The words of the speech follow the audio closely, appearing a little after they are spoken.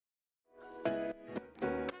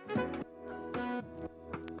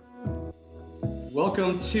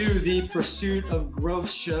Welcome to the Pursuit of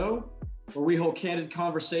Growth show, where we hold candid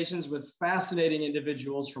conversations with fascinating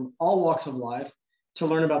individuals from all walks of life to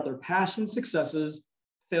learn about their passions, successes,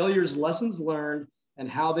 failures, lessons learned, and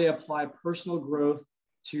how they apply personal growth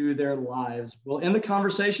to their lives. We'll end the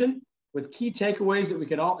conversation with key takeaways that we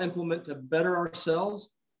can all implement to better ourselves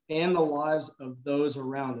and the lives of those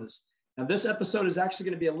around us. Now, this episode is actually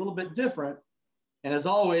going to be a little bit different. And as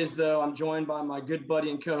always, though, I'm joined by my good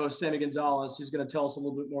buddy and co-host, Sammy Gonzalez, who's going to tell us a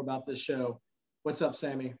little bit more about this show. What's up,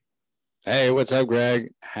 Sammy? Hey, what's up,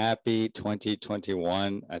 Greg? Happy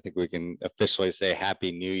 2021. I think we can officially say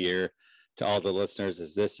Happy New Year to all the listeners,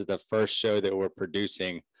 as this is the first show that we're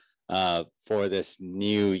producing for this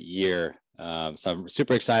new year. So I'm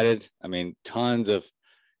super excited. I mean, tons of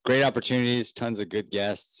great opportunities, tons of good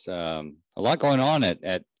guests, a lot going on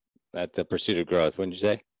at the Pursuit of Growth. Wouldn't you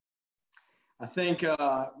say? I think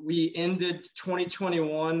we ended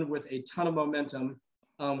 2021 with a ton of momentum,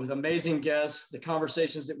 with amazing guests. The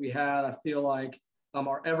conversations that we had, I feel like,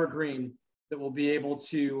 are evergreen, that will be able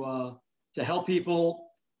to help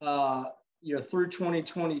people, through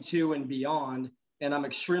 2022 and beyond. And I'm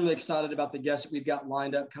extremely excited about the guests that we've got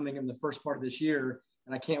lined up coming in the first part of this year,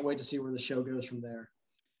 and I can't wait to see where the show goes from there.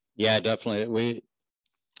 Yeah, definitely.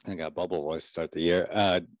 I got bubble voice to start the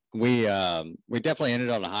year. We definitely ended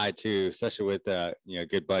on a high too, especially with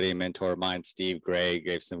good buddy and mentor of mine, Steve Gray,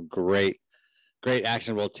 gave some great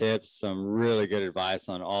actionable tips, some really good advice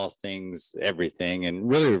on all things, everything, and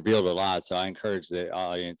really revealed a lot. So I encourage the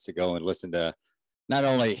audience to go and listen to not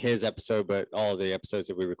only his episode, but all the episodes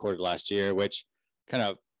that we recorded last year, which kind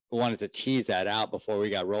of wanted to tease that out before we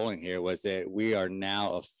got rolling here, was that we are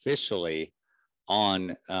now officially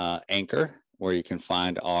on Anchor, where you can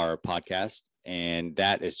find our podcast, and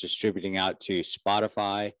that is distributing out to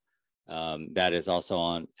Spotify. That is also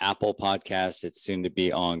on Apple Podcasts. It's soon to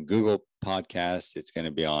be on Google Podcasts. It's going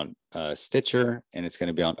to be on Stitcher, and it's going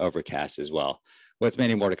to be on Overcast as well, with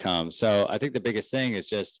many more to come. So I think the biggest thing is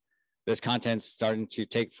just this content's starting to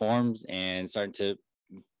take forms and starting to,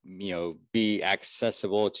 be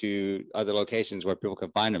accessible to other locations where people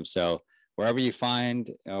can find them. So wherever you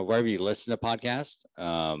listen to podcasts,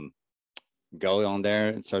 go on there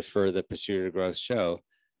and search for the Pursuit of Growth show,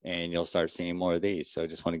 and you'll start seeing more of these. So I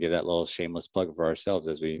just want to give that little shameless plug for ourselves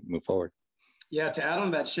as we move forward. Yeah, to add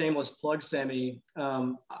on that shameless plug, Sammy,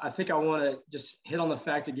 I think I want to just hit on the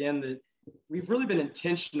fact again that we've really been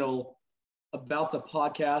intentional about the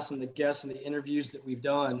podcast and the guests and the interviews that we've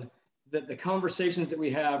done, that the conversations that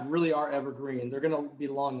we have really are evergreen. They're going to be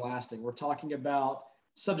long lasting. We're talking about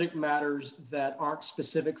subject matters that aren't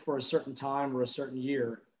specific for a certain time or a certain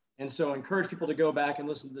year. And so I encourage people to go back and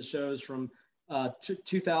listen to the shows from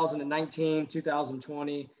 2019,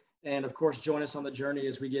 2020, and of course, join us on the journey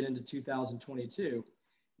as we get into 2022.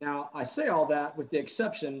 Now, I say all that with the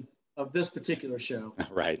exception of this particular show,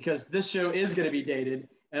 right? Because this show is going to be dated,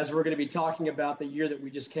 as we're going to be talking about the year that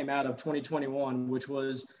we just came out of, 2021, which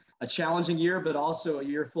was a challenging year, but also a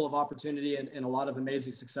year full of opportunity and a lot of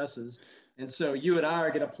amazing successes. And so you and I are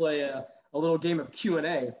going to play a little game of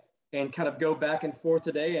Q&A and kind of go back and forth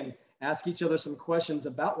today and ask each other some questions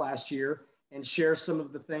about last year and share some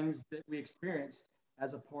of the things that we experienced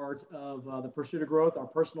as a part of the Pursuit of Growth, our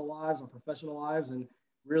personal lives, our professional lives, and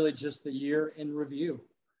really just the year in review.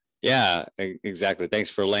 Yeah, exactly. Thanks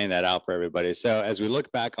for laying that out for everybody. So as we look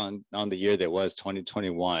back on the year that was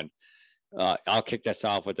 2021, I'll kick this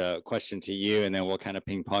off with a question to you, and then we'll kind of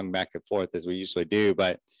ping pong back and forth as we usually do.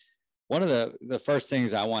 But one of the first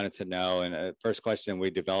things I wanted to know, and the first question we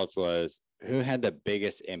developed, was who had the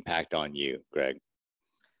biggest impact on you, Greg?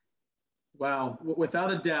 Wow.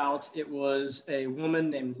 Without a doubt, it was a woman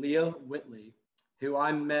named Leah Whitley, who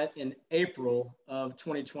I met in April of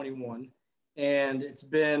 2021. And it's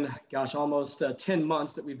been, almost 10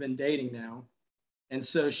 months that we've been dating now. And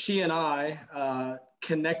so she and I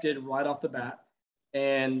connected right off the bat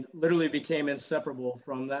and literally became inseparable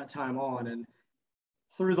from that time on. And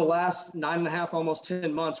through the last 9.5, almost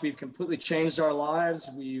 10 months, we've completely changed our lives.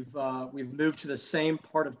 We've moved to the same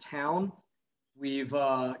part of town. We've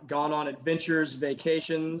gone on adventures,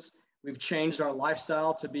 vacations. We've changed our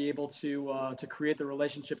lifestyle to be able to create the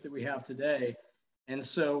relationship that we have today. And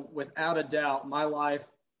so without a doubt, my life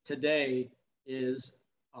today is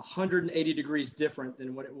 180 degrees different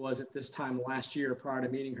than what it was at this time last year prior to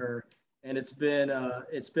meeting her. And it's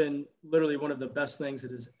been literally one of the best things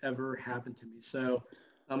that has ever happened to me. So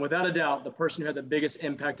without a doubt, the person who had the biggest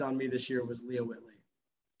impact on me this year was Leah Whitley.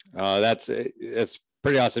 Oh, that's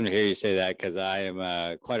pretty awesome to hear you say that, because I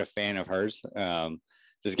am quite a fan of hers.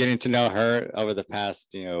 Just getting to know her over the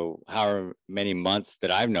past, however many months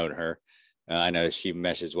that I've known her, I know she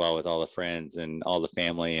meshes well with all the friends and all the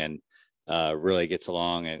family, and really gets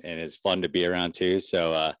along, and is fun to be around too.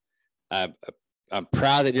 So I, I'm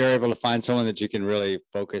proud that you're able to find someone that you can really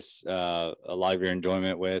focus a lot of your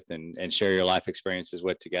enjoyment with, and share your life experiences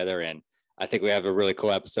with together. And I think we have a really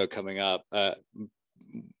cool episode coming up.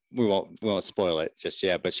 We won't spoil it just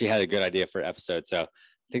yet, but she had a good idea for an episode. So I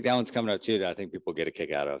think that one's coming up too, that I think people get a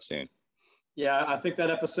kick out of soon. Yeah, I think that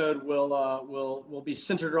episode will be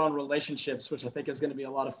centered on relationships, which I think is going to be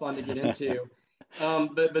a lot of fun to get into.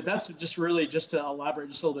 But that's just really just to elaborate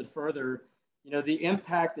just a little bit further. You know, the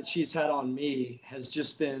impact that she's had on me has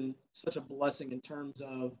just been such a blessing in terms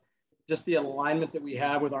of just the alignment that we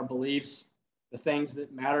have with our beliefs, the things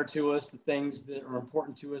that matter to us, the things that are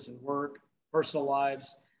important to us in work, personal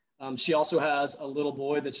lives. She also has a little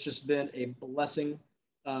boy that's just been a blessing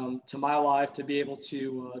to my life to be able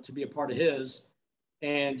to be a part of his.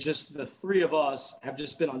 And just the three of us have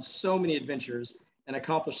just been on so many adventures and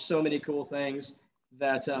accomplished so many cool things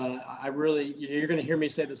that I really, you're going to hear me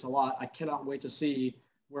say this a lot. I cannot wait to see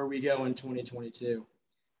where we go in 2022.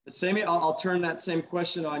 But Sammy, I'll turn that same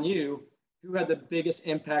question on you. Who had the biggest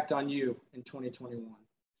impact on you in 2021?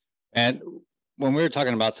 And when we were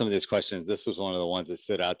talking about some of these questions, this was one of the ones that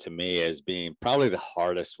stood out to me as being probably the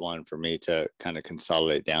hardest one for me to kind of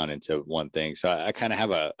consolidate down into one thing. So I kind of have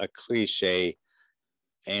a cliche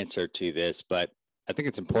answer to this, but I think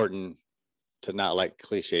it's important to not let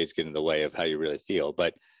cliches get in the way of how you really feel.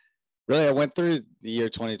 But really, I went through the year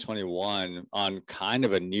 2021 on kind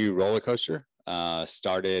of a new roller coaster.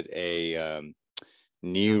 Started a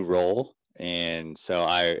new role, and so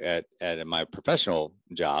at my professional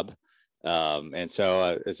job, and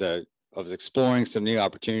so I was exploring some new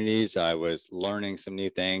opportunities. I was learning some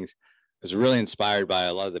new things. I was really inspired by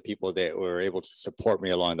a lot of the people that were able to support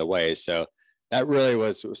me along the way. So that really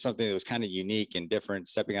was something that was kind of unique and different,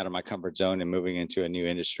 stepping out of my comfort zone and moving into a new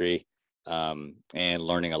industry, and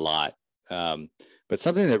learning a lot. But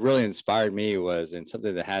something that really inspired me was, and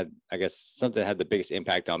something that had, I guess, something that had the biggest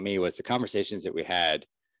impact on me was the conversations that we had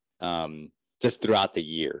just throughout the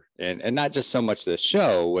year. And not just so much the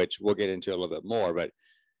show, which we'll get into a little bit more, but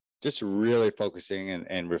just really focusing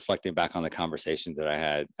and reflecting back on the conversations that I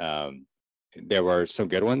had. There were some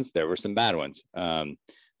good ones. There were some bad ones.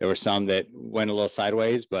 There were some that went a little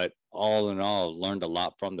sideways, but all in all, learned a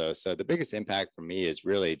lot from those. So the biggest impact for me is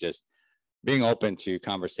really just being open to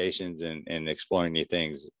conversations and exploring new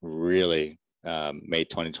things. Really made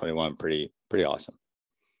 2021 pretty awesome.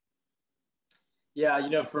 Yeah, you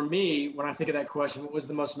know, for me, when I think of that question, what was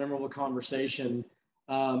the most memorable conversation?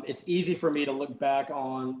 It's easy for me to look back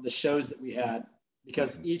on the shows that we had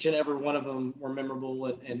because each and every one of them were memorable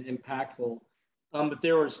and impactful. But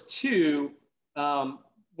there was two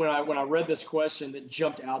when I read this question that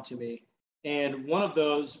jumped out to me, and one of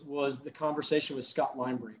those was the conversation with Scott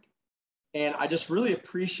Linebrink, and I just really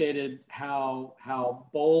appreciated how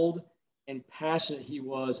bold and passionate he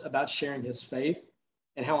was about sharing his faith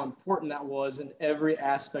and how important that was in every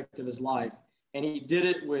aspect of his life. And he did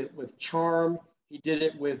it with charm. He did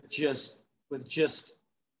it with just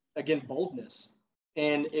again boldness,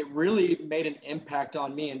 and it really made an impact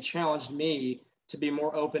on me and challenged me to be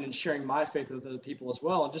more open and sharing my faith with other people as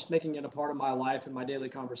well, and just making it a part of my life and my daily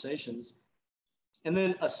conversations. And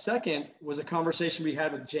then a second was a conversation we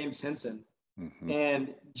had with James Henson. Mm-hmm.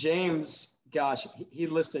 And James, gosh, he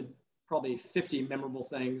listed probably 50 memorable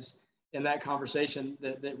things in that conversation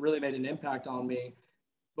that really made an impact on me.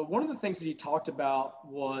 But one of the things that he talked about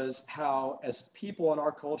was how, as people in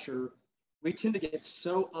our culture, we tend to get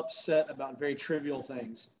so upset about very trivial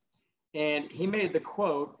things. And he made the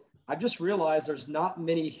quote, "I've just realized there's not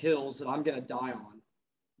many hills that I'm going to die on."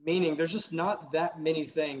 Meaning there's just not that many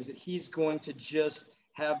things that he's going to just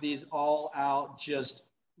have these all out, just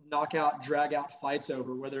knock out, drag out fights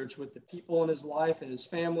over, whether it's with the people in his life and his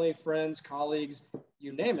family, friends, colleagues,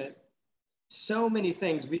 you name it. So many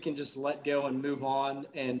things we can just let go and move on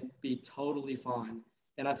and be totally fine.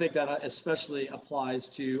 And I think that especially applies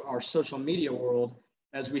to our social media world,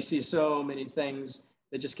 as we see so many things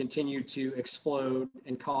that just continue to explode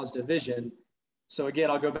and cause division. So again,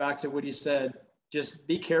 I'll go back to what he said, just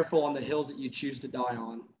be careful on the hills that you choose to die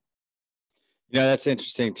on. You know, that's an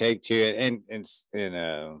interesting take too. And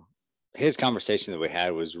his conversation that we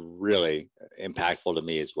had was really impactful to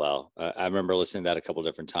me as well. I remember listening to that a couple of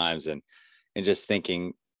different times and just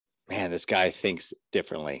thinking, man, this guy thinks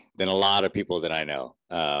differently than a lot of people that I know,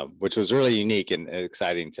 which was really unique and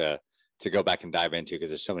exciting to go back and dive into, because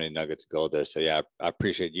there's so many nuggets of gold there. So yeah, I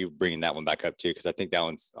appreciate you bringing that one back up too, because I think that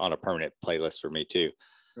one's on a permanent playlist for me too.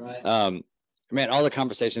 Right. Man, all the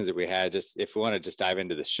conversations that we had, just if we want to just dive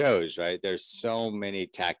into the shows, right? There's so many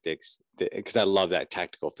tactics because I love that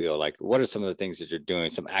tactical feel. Like, what are some of the things that you're doing,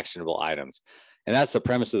 some actionable items? And that's the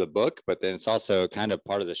premise of the book. But then it's also kind of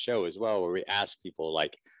part of the show as well, where we ask people,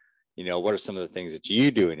 like, what are some of the things that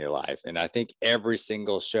you do in your life? And I think every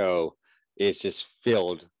single show is just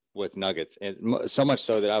filled with nuggets. And so much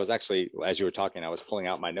so that I was actually, as you were talking, I was pulling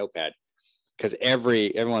out my notepad, because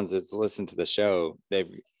everyone that's listened to the show,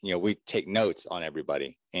 we take notes on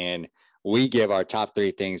everybody, and we give our top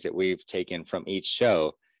 3 things that we've taken from each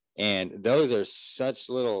show. And those are such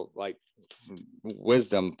little like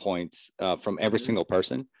wisdom points from every single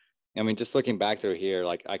person. I mean, just looking back through here,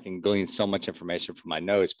 like I can glean so much information from my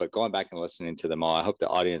notes, but going back and listening to them all, I hope the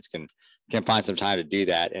audience can find some time to do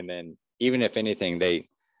that. And then even if anything, they're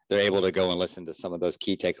able to go and listen to some of those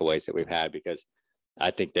key takeaways that we've had, because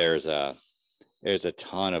I think there's a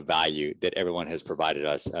ton of value that everyone has provided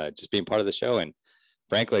us just being part of the show. And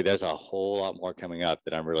frankly, there's a whole lot more coming up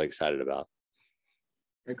that I'm really excited about.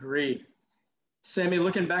 Agreed. Sammy,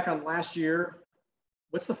 looking back on last year,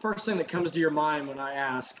 what's the first thing that comes to your mind when I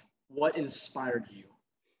ask, what inspired you?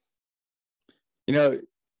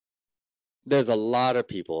 There's a lot of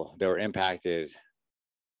people that were impacted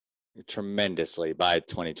tremendously by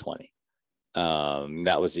 2020.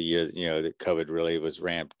 That was a year, that COVID really was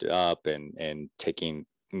ramped up and taking,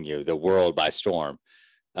 the world by storm.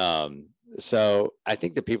 So I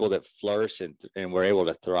think the people that flourished and were able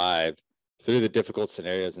to thrive through the difficult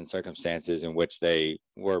scenarios and circumstances in which they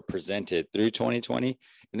were presented through 2020,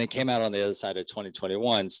 and they came out on the other side of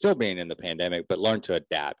 2021, still being in the pandemic, but learned to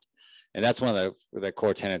adapt. And that's one of the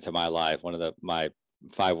core tenets of my life. One of my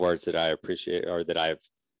 5 words that I appreciate, or that I've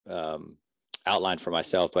outlined for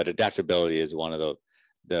myself, but adaptability is one of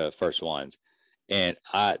the first ones. And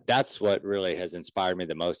that's what really has inspired me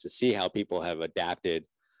the most, to see how people have adapted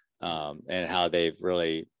and how they've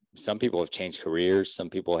really, some people have changed careers. Some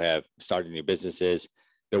people have started new businesses.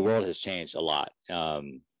 The world has changed a lot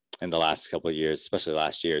in the last couple of years, especially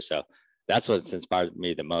last year. So that's what's inspired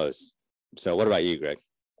me the most. So what about you, Greg?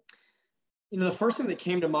 The first thing that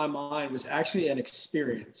came to my mind was actually an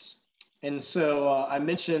experience. And so I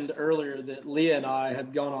mentioned earlier that Leah and I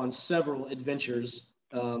had gone on several adventures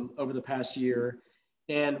over the past year.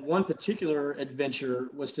 And one particular adventure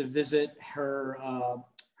was to visit her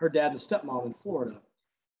dad and stepmom in Florida.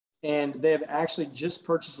 And they have actually just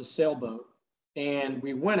purchased a sailboat. And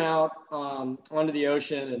we went out onto the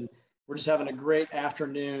ocean, and we're just having a great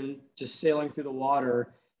afternoon, just sailing through the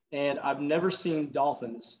water. And I've never seen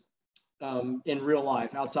dolphins in real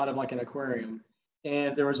life outside of like an aquarium.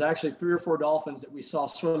 And there was actually 3 or 4 dolphins that we saw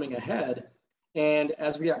swimming ahead. And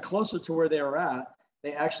as we got closer to where they were at,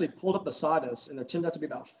 they actually pulled up beside us, and there turned out to be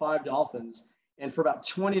about 5 dolphins. And for about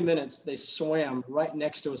 20 minutes, they swam right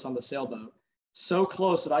next to us on the sailboat, so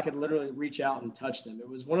close that I could literally reach out and touch them. It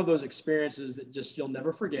was one of those experiences that just you'll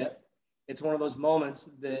never forget. It's one of those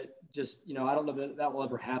moments that just, I don't know that will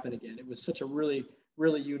ever happen again. It was such a really,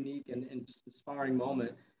 really unique and just inspiring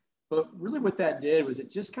moment. But really what that did was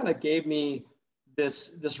it just kind of gave me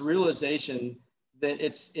this realization that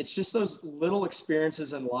it's just those little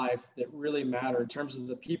experiences in life that really matter in terms of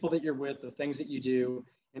the people that you're with, the things that you do,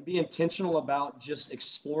 and be intentional about just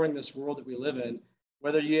exploring this world that we live in,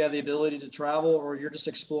 whether you have the ability to travel or you're just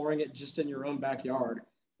exploring it just in your own backyard.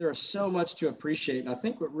 There is so much to appreciate. And I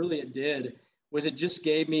think what really it did was it just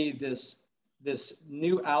gave me this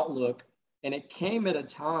new outlook. And it came at a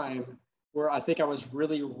time where I think I was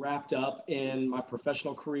really wrapped up in my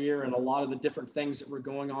professional career and a lot of the different things that were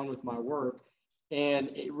going on with my work. And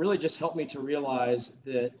it really just helped me to realize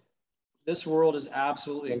that this world is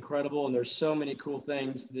absolutely incredible. And there's so many cool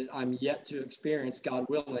things that I'm yet to experience, God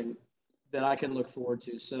willing, that I can look forward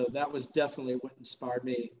to. So that was definitely what inspired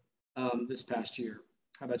me this past year.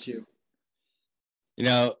 How about you?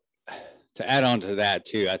 To add on to that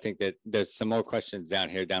too, I think that there's some more questions down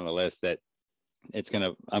the list that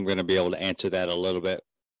I'm going to be able to answer that a little bit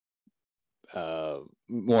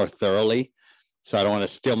more thoroughly. So I don't want to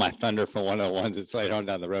steal my thunder from one of the ones that's later on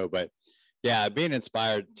down the road, but yeah, being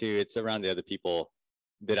inspired too, it's around the other people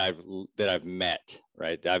that I've met,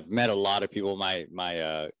 right? I've met a lot of people.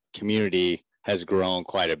 My community has grown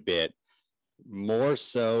quite a bit, more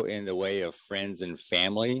so in the way of friends and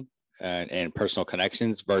family and personal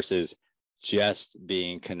connections versus just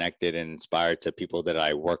being connected and inspired to people that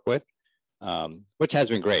I work with, which has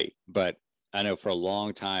been great. But I know for a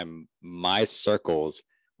long time, my circles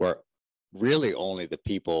were really only the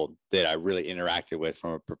people that I really interacted with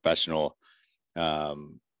from a professional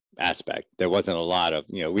aspect. There wasn't a lot of,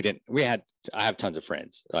 I have tons of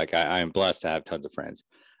friends. Like I am blessed to have tons of friends.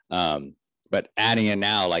 But adding in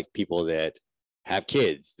now, like people that have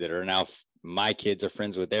kids that are now my kids are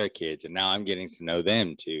friends with their kids, and now I'm getting to know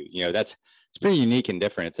them too. It's pretty unique and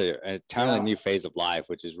different. It's an entirely new phase of life,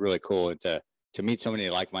 which is really cool. And to meet so many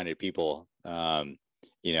like-minded people,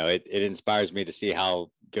 it inspires me to see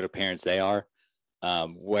how good of parents they are,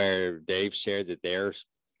 where they've shared that they're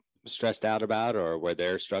stressed out about or where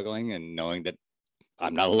they're struggling, and knowing that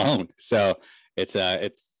I'm not alone. So it's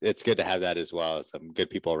good to have that as well. Some good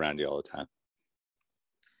people around you all the time.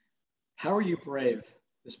 How are you brave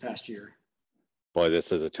this past year? Boy,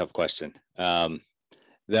 this is a tough question.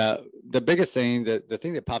 The biggest thing, the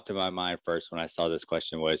thing that popped in my mind first when I saw this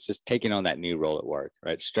question was just taking on that new role at work,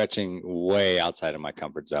 right? Stretching way outside of my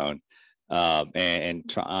comfort zone, and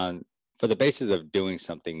trying for the basis of doing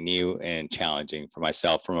something new and challenging for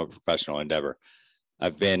myself from a professional endeavor.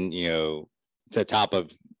 I've been, to the top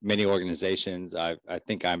of many organizations. I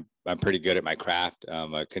think I'm pretty good at my craft.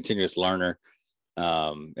 I'm a continuous learner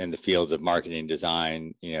in the fields of marketing,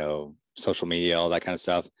 design, social media, all that kind of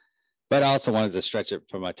stuff. But I also wanted to stretch it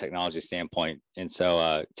from a technology standpoint. And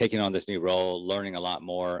so taking on this new role, learning a lot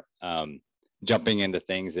more, jumping into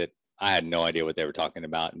things that I had no idea what they were talking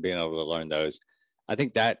about, and being able to learn those. I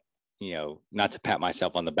think that, not to pat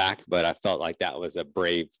myself on the back, but I felt like that was a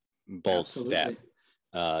brave, bold step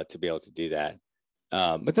to be able to do that.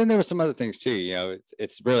 But then there were some other things too.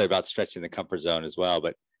 It's really about stretching the comfort zone as well.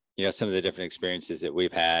 But, some of the different experiences that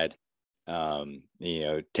we've had,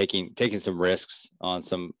 taking some risks on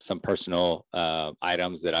some personal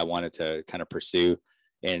items that I wanted to kind of pursue,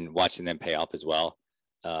 and watching them pay off as well.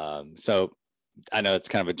 So I know it's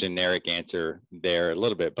kind of a generic answer there a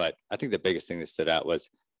little bit, but I think the biggest thing that stood out was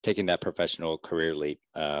taking that professional career leap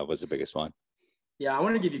was the biggest one. Yeah, I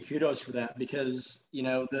want to give you kudos for that, because,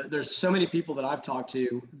 there's so many people that I've talked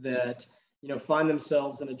to that, find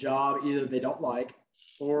themselves in a job either they don't like,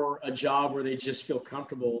 or a job where they just feel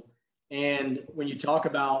comfortable. And when you talk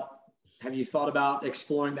about, have you thought about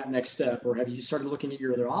exploring that next step, or have you started looking at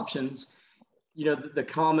your other options? The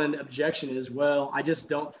common objection is, well, I just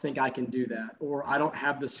don't think I can do that, or I don't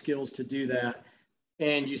have the skills to do that.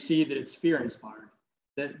 And you see that it's fear inspired,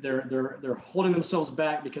 that they're holding themselves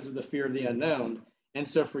back because of the fear of the unknown. And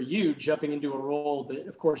so for you, jumping into a role that,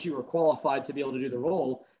 of course, you were qualified to be able to do the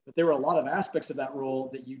role, but there were a lot of aspects of that role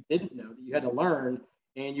that you didn't know, that you had to learn,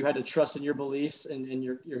 and you had to trust in your beliefs, and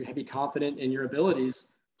you be confident in your abilities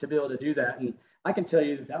to be able to do that. And I can tell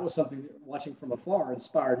you that was something that, watching from afar,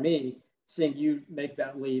 inspired me, seeing you make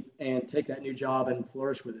that leap and take that new job and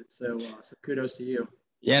flourish with it. So kudos to you.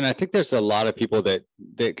 Yeah, and I think there's a lot of people that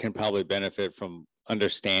can probably benefit from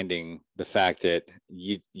understanding the fact that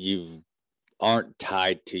you aren't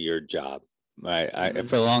tied to your job, right? Mm-hmm.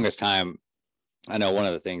 For the longest time, I know one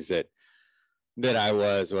of the things that I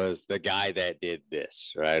was the guy that did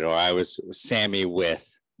this, right? Or I was Sammy with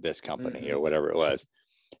this company, mm-hmm. or whatever it was.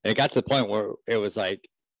 And it got to the point where it was like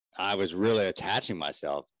I was really attaching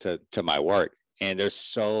myself to my work. And there's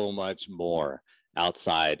so much more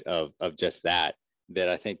outside of just that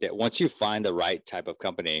I think that once you find the right type of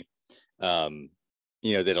company,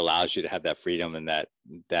 that allows you to have that freedom and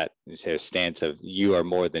that stance of you are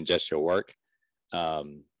more than just your work.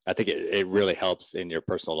 I think it really helps in your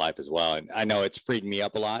personal life as well. And I know it's freed me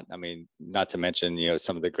up a lot. I mean, not to mention,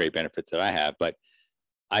 some of the great benefits that I have, but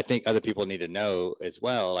I think other people need to know as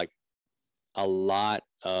well, like a lot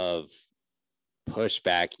of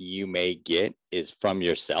pushback you may get is from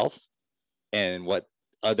yourself and what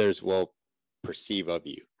others will perceive of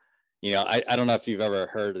you. I don't know if you've ever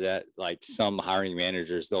heard that, like some hiring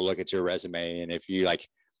managers, they'll look at your resume, and if you like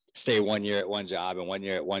stay 1 year at one job and 1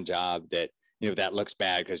 year at one job, that that looks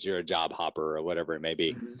bad because you're a job hopper or whatever it may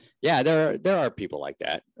be. Mm-hmm. Yeah, there are people like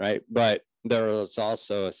that, right? But there is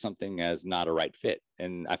also something as not a right fit,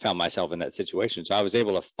 and I found myself in that situation. So I was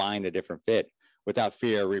able to find a different fit without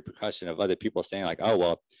fear or repercussion of other people saying like, "Oh,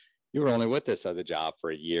 well, you were only with this other job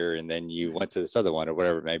for a year, and then you went to this other one," or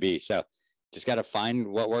whatever it may be. So just got to find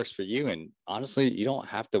what works for you. And honestly, you don't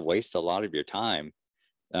have to waste a lot of your time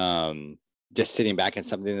just sitting back in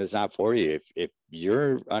something that's not for you. If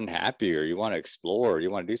you're unhappy or you want to explore or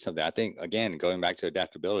you want to do something, I think, again, going back to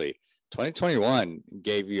adaptability, 2021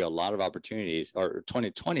 gave you a lot of opportunities, or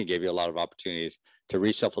 2020 gave you a lot of opportunities to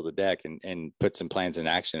reshuffle the deck and put some plans in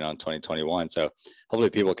action on 2021. So hopefully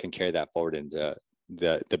people can carry that forward into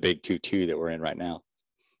the big 2-2 that we're in right now.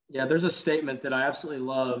 Yeah, there's a statement that I absolutely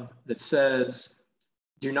love that says,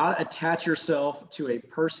 do not attach yourself to a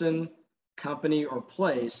person, company, or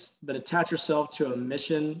place, but attach yourself to a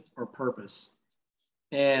mission or purpose.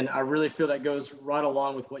 And I really feel that goes right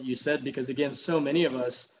along with what you said, because again, so many of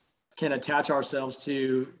us can attach ourselves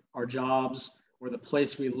to our jobs or the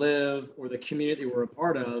place we live or the community we're a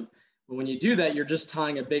part of But when you do that, you're just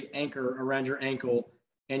tying a big anchor around your ankle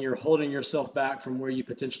and you're holding yourself back from where you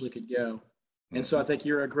potentially could go. And so I think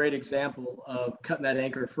you're a great example of cutting that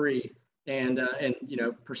anchor free and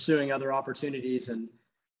pursuing other opportunities. And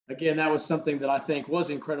again, that was something that I think was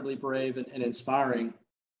incredibly brave and inspiring.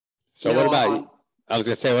 So what about you? I was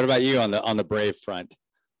gonna say, what about you on the brave front?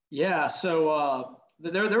 Yeah, so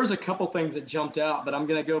there was a couple things that jumped out, but I'm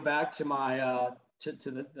gonna go back to my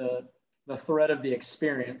to the thread of the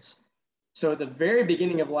experience. So at the very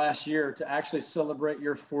beginning of last year, to actually celebrate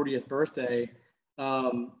your 40th birthday,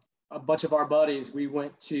 a bunch of our buddies, we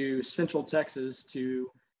went to Central Texas, to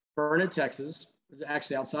Burnett, Texas,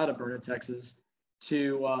 actually outside of Burnett, Texas,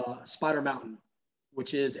 to Spider Mountain,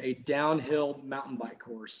 which is a downhill mountain bike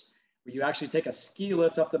course where you actually take a ski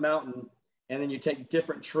lift up the mountain and then you take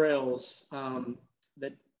different trails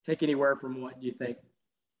that take anywhere from, what do you think,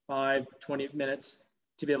 20 minutes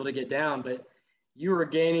to be able to get down. But you are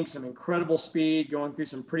gaining some incredible speed, going through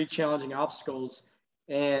some pretty challenging obstacles.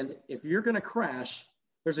 And if you're going to crash,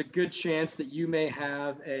 there's a good chance that you may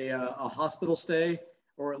have a hospital stay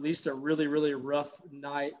or at least a really, really rough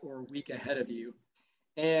night or week ahead of you.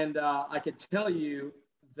 And I could tell you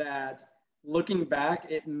that looking back,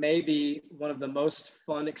 it may be one of the most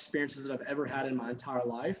fun experiences that I've ever had in my entire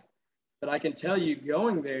life. But I can tell you,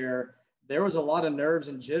 going there, there was a lot of nerves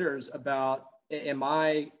and jitters about, am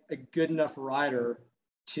I a good enough rider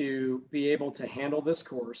to be able to handle this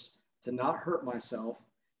course, to not hurt myself?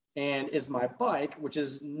 And is my bike, which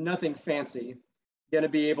is nothing fancy, going to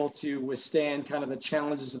be able to withstand kind of the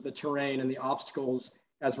challenges of the terrain and the obstacles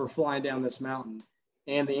as we're flying down this mountain?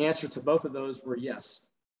 And the answer to both of those were yes.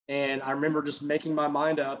 And I remember just making my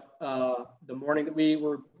mind up the morning that we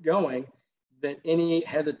were going, that any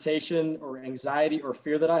hesitation or anxiety or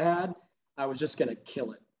fear that I had, I was just going to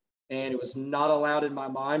kill it. And it was not allowed in my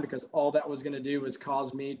mind, because all that was going to do was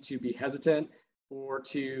cause me to be hesitant or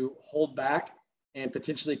to hold back and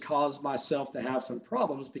potentially cause myself to have some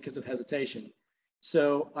problems because of hesitation.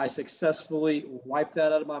 So I successfully wiped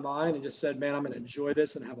that out of my mind and just said, man, I'm going to enjoy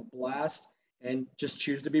this and have a blast and just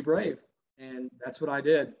choose to be brave. And that's what I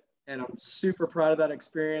did. And I'm super proud of that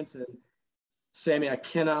experience. And Sammy, I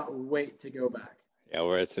cannot wait to go back. Yeah,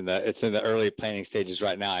 where it's in the early planning stages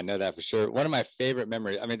right now. I know that for sure. One of my favorite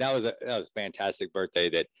memories. I mean, that was a fantastic birthday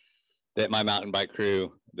that my mountain bike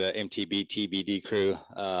crew, the MTB TBD crew,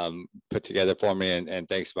 put together for me. And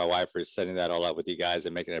thanks to my wife for setting that all up with you guys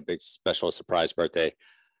and making it a big special surprise birthday.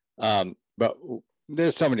 But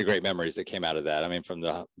there's so many great memories that came out of that. I mean, from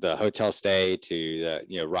the hotel stay to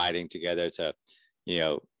the, riding together to,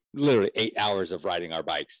 literally 8 hours of riding our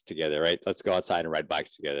bikes together, right? Let's go outside and ride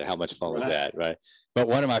bikes together. How much fun was that, right? But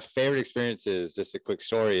one of my favorite experiences, just a quick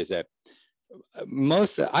story, is that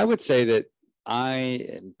I would say that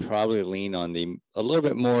I probably lean on a little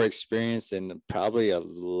bit more experienced and probably a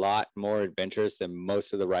lot more adventurous than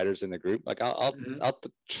most of the riders in the group. Like I'll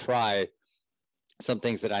try some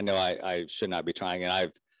things that I know I should not be trying.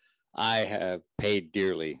 And I have paid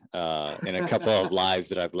dearly in a couple of lives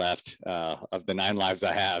that I've left. Of the 9 lives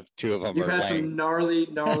I have, 2 of them You've had some gnarly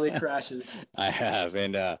crashes. I have.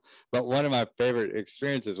 And but one of my favorite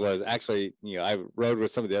experiences was actually, I rode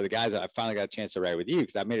with some of the other guys. I finally got a chance to ride with you,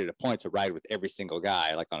 because I made it a point to ride with every single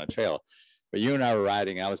guy, like on a trail. But you and I were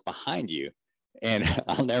riding, and I was behind you. And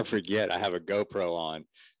I'll never forget, I have a GoPro on,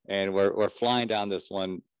 and we're flying down this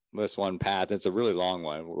one path. It's a really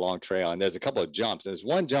long trail, and there's a couple of jumps. There's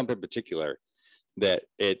one jump in particular that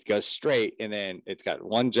it goes straight, and then it's got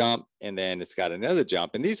one jump, and then it's got another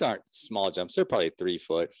jump. And these aren't small jumps. They're probably 3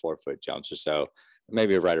 foot, 4 foot jumps or so,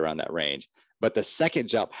 maybe right around that range. But the second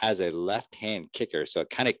jump has a left-hand kicker, so it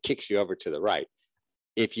kind of kicks you over to the right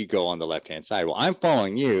if you go on the left-hand side. Well, I'm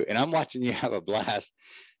following you, and I'm watching you have a blast.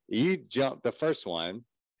 You jump the first one, and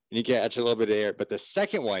you catch a little bit of air, but the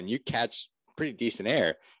second one, you catch pretty decent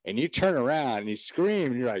air, and you turn around and you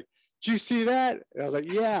scream, and you're like, "Did you see that?" And I was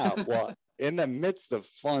like, "Yeah." Well, in the midst of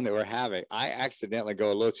fun that we're having, I accidentally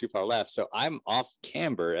go a little too far left, so I'm off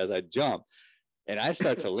camber as I jump, and I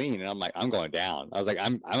start to lean, and I'm like, I'm going down. I was like,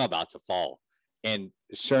 I'm about to fall. And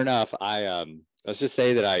sure enough, let's just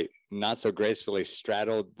say that I not so gracefully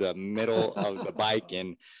straddled the middle of the bike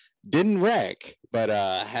and didn't wreck, but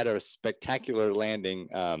had a spectacular landing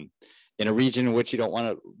in a region in which you don't want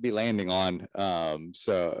to be landing on.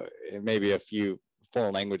 So maybe a few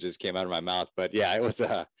foreign languages came out of my mouth, but yeah, it was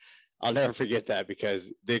I'll never forget that,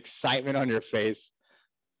 because the excitement on your face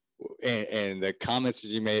and the comments that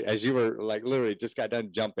you made as you were like literally just got done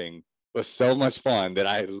jumping was so much fun that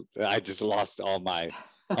I just lost all my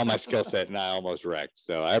skill set, and I almost wrecked.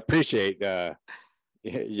 So I appreciate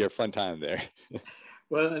your fun time there.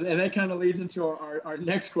 Well, and that kind of leads into our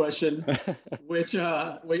next question, which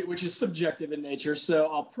is subjective in nature.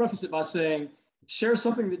 So I'll preface it by saying, share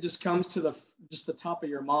something that just comes to the top of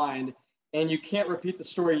your mind, and you can't repeat the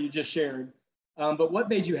story you just shared. But what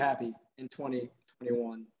made you happy in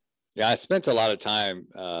 2021? Yeah, I spent a lot of time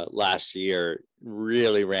last year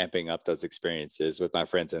really ramping up those experiences with my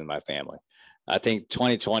friends and my family. I think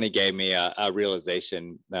 2020 gave me a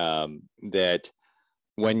realization that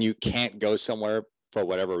when you can't go somewhere for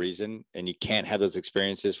whatever reason, and you can't have those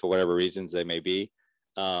experiences for whatever reasons they may be,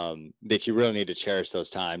 that you really need to cherish those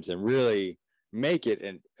times and really make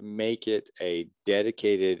it a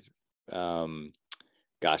dedicated,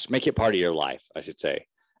 make it part of your life, I should say.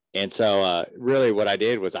 And so really what I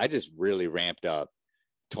did was I just really ramped up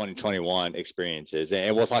 2021 experiences.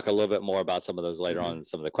 And we'll talk a little bit more about some of those later on in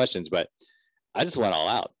some of the questions, but I just went all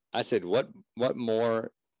out. I said, what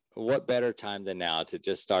better time than now to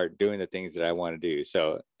just start doing the things that I want to do?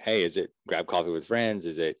 So, hey, is it grab coffee with friends?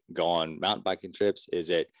 Is it go on mountain biking trips? Is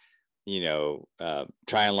it,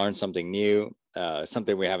 try and learn something new?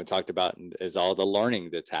 Something we haven't talked about is all the learning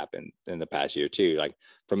that's happened in the past year too. Like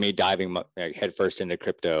for me, diving headfirst into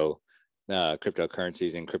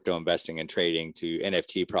cryptocurrencies and crypto investing and trading, to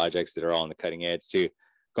NFT projects that are all on the cutting edge, to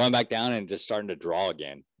going back down and just starting to draw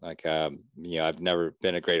again. Like, I've never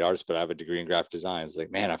been a great artist, but I have a degree in graphic design. It's like,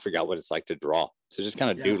 man, I forgot what it's like to draw. So just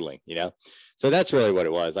kind of doodling, So that's really what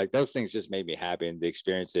it was. Like those things just made me happy. And the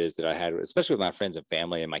experiences that I had, especially with my friends and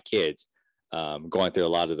family and my kids, going through a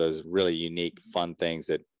lot of those really unique, fun things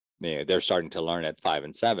that they're starting to learn at 5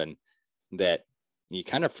 and 7, that you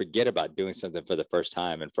kind of forget about doing something for the first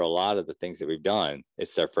time. And for a lot of the things that we've done,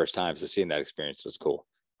 it's their first time. So seeing that experience was cool.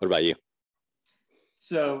 What about you?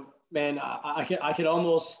 So, man, I could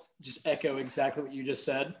almost just echo exactly what you just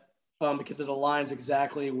said, because it aligns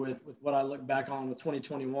exactly with what I look back on with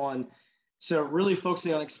 2021. So really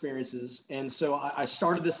focusing on experiences. And so I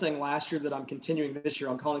started this thing last year that I'm continuing this year.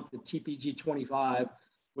 I'm calling it the TPG 25,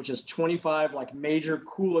 which is 25 like major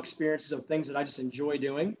cool experiences of things that I just enjoy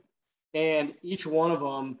doing. And each one of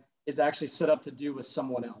them is actually set up to do with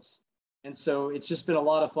someone else. And so it's just been a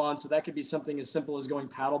lot of fun. So that could be something as simple as going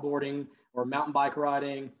paddleboarding or mountain bike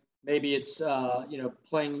riding. Maybe it's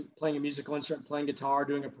playing a musical instrument, playing guitar,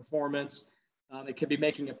 doing a performance. It could be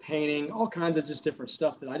making a painting, all kinds of just different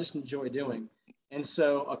stuff that I just enjoy doing. And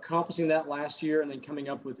so accomplishing that last year and then coming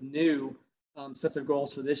up with new sets of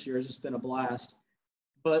goals for this year has just been a blast.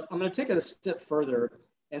 But I'm going to take it a step further.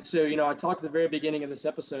 And so, I talked at the very beginning of this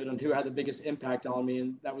episode on who had the biggest impact on me,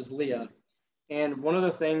 and that was Leah. And one of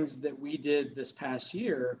the things that we did this past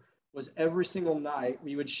year was every single night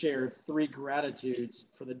we would share 3 gratitudes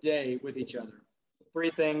for the day with each other. 3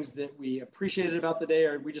 things that we appreciated about the day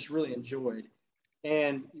or we just really enjoyed.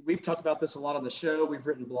 And we've talked about this a lot on the show. We've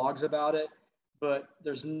written blogs about it, but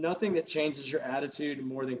there's nothing that changes your attitude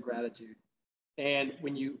more than gratitude. And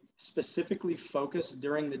when you specifically focus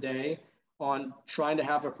during the day on trying to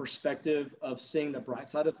have a perspective of seeing the bright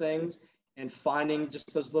side of things and finding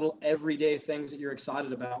just those little everyday things that you're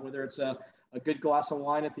excited about, whether it's a good glass of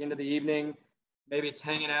wine at the end of the evening, maybe it's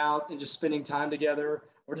hanging out and just spending time together,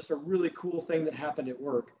 or just a really cool thing that happened at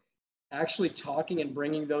work. Actually talking and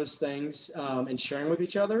bringing those things and sharing with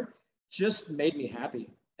each other just made me happy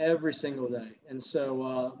every single day. And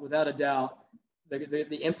so without a doubt,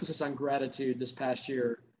 the emphasis on gratitude this past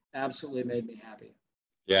year absolutely made me happy.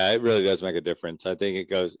 Yeah, it really does make a difference. I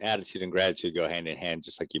think attitude and gratitude go hand in hand,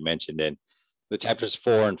 just like you mentioned. In the chapters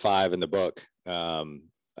 4 and 5 in the book,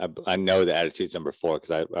 I know the attitude's number 4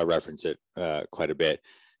 because I reference it quite a bit.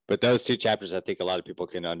 But those 2 chapters, I think a lot of people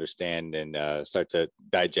can understand and start to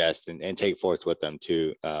digest and take forth with them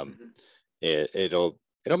too. It'll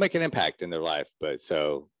make an impact in their life. But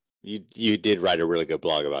so you did write a really good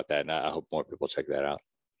blog about that, and I hope more people check that out.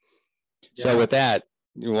 Yeah. So with that,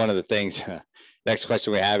 one of the things, next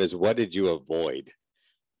question we have is, what did you avoid?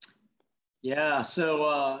 Yeah.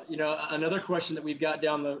 So, another question that we've got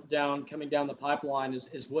coming down the pipeline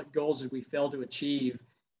is what goals did we fail to achieve?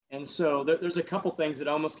 And so there's a couple things that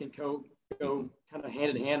almost can go kind of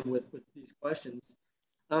hand in hand with these questions.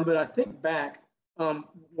 But I think back,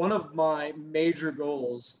 one of my major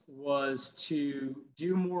goals was to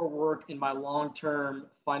do more work in my long-term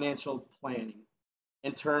financial planning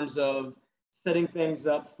in terms of setting things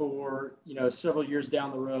up for, several years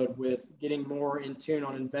down the road, with getting more in tune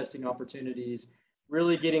on investing opportunities,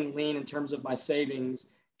 really getting lean in terms of my savings,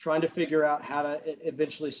 trying to figure out how to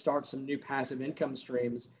eventually start some new passive income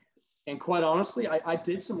streams. And quite honestly, I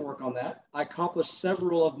did some work on that. I accomplished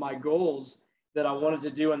several of my goals that I wanted to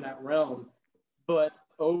do in that realm. But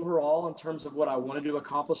overall, in terms of what I wanted to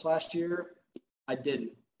accomplish last year, I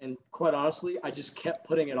didn't. And quite honestly, I just kept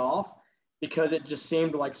putting it off because it just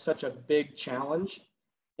seemed like such a big challenge.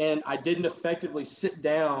 And I didn't effectively sit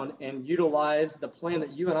down and utilize the plan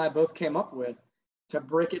that you and I both came up with to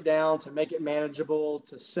break it down, to make it manageable,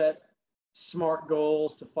 to set smart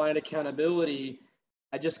goals, to find accountability.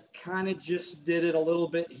 I just kind of just did it a little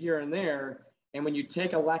bit here and there. And when you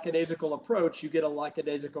take a lackadaisical approach, you get a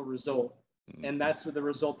lackadaisical result. And that's the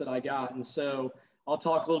result that I got. And so I'll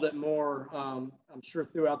talk a little bit more, I'm sure,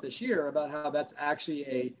 throughout this year about how that's actually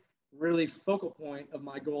a really focal point of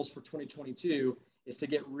my goals for 2022 is to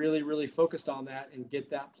get really, really focused on that and get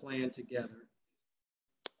that plan together.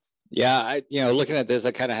 Yeah, looking at this,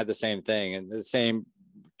 I kind of had the same thing and the same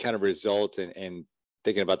kind of result. And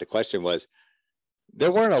thinking about the question was,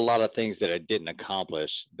 there weren't a lot of things that I didn't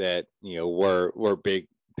accomplish that, were big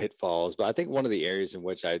pitfalls. But I think one of the areas in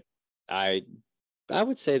which I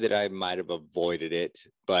would say that I might have avoided it,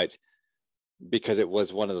 but because it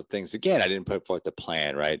was one of the things, again, I didn't put forth the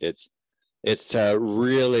plan, right? It's to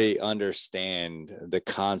really understand the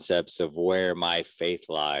concepts of where my faith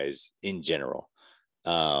lies in general.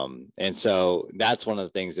 And so that's one of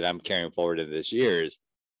the things that I'm carrying forward in this year is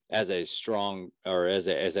as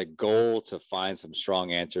a goal to find some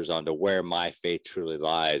strong answers onto where my faith truly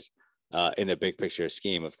lies in the big picture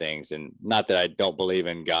scheme of things. And not that I don't believe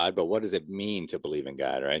in God, but what does it mean to believe in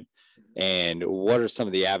God, right? And what are some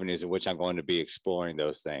of the avenues in which I'm going to be exploring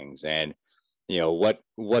those things? And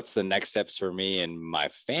what's the next steps for me and my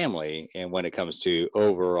family, and when it comes to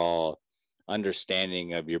overall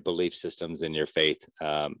understanding of your belief systems and your faith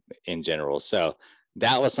in general. So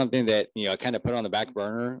that was something that I kind of put on the back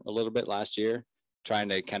burner a little bit last year, trying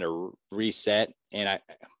to kind of reset. And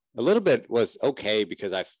a little bit was okay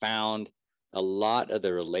because I found a lot of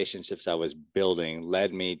the relationships I was building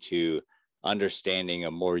led me to understanding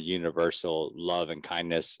a more universal love and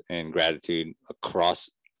kindness and gratitude across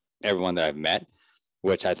everyone that I've met,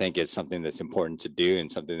 which I think is something that's important to do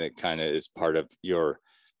and something that kind of is part of your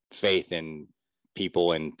faith in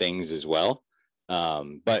people and things as well.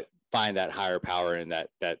 But find that higher power and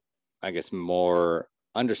that I guess more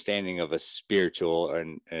understanding of a spiritual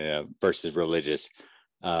and versus religious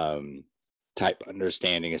type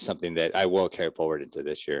understanding is something that I will carry forward into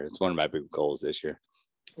this year. It's one of my big goals this year.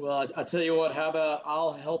 Well, I tell you what, how about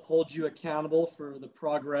I'll help hold you accountable for the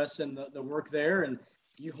progress and the work there, and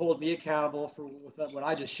you hold me accountable for what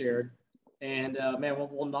I just shared. And man,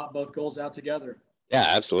 we'll knock both goals out together. Yeah,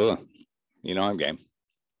 absolutely. I'm game.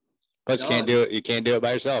 Plus, you can't do it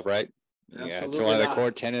by yourself, right? Absolutely. Yeah, it's one of the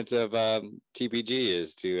core tenets of TPG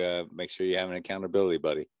is to make sure you have an accountability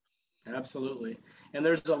buddy. Absolutely. And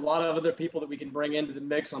there's a lot of other people that we can bring into the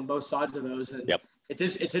mix on both sides of those. And yep. It's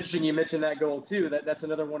interesting you mentioned that goal too. That's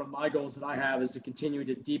another one of my goals that I have is to continue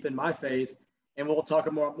to deepen my faith. And we'll talk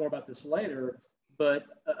more about this later. But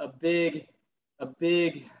a big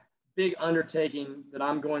undertaking that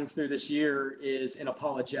I'm going through this year is in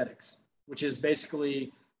apologetics, which is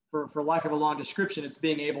basically, for lack of a long description, it's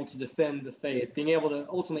being able to defend the faith, being able to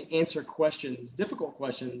ultimately answer questions, difficult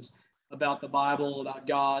questions about the Bible, about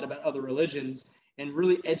God, about other religions, and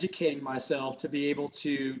really educating myself to be able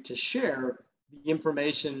to share the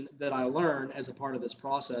information that I learn as a part of this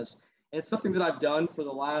process. And it's something that I've done for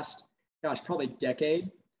the last, probably decade,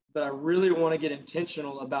 but I really want to get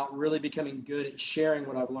intentional about really becoming good at sharing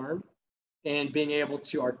what I've learned and being able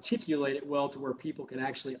to articulate it well to where people can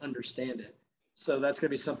actually understand it. So that's going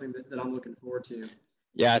to be something that I'm looking forward to.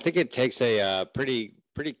 Yeah, I think it takes a pretty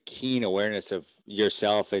keen awareness of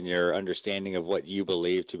yourself and your understanding of what you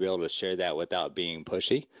believe to be able to share that without being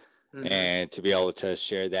pushy, and to be able to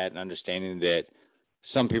share that and understanding that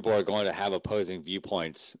some people are going to have opposing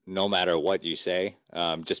viewpoints no matter what you say,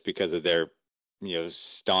 just because of their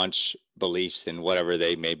staunch beliefs and whatever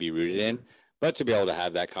they may be rooted in. But to be able to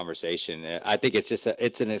have that conversation, I think it's just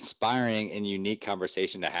it's an inspiring and unique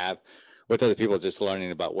conversation to have with other people, just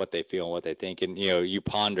learning about what they feel and what they think. And you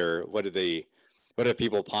ponder what do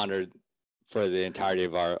people ponder for the entirety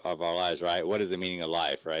of our lives, right? What is the meaning of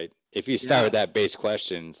life, right? If you start with that base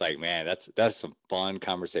question, it's like, man, that's some fun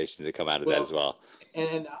conversations that come out of that as well.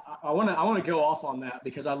 And I want to go off on that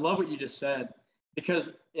because I love what you just said.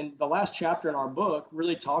 Because in the last chapter in our book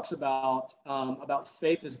really talks about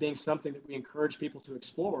faith as being something that we encourage people to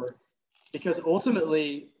explore, because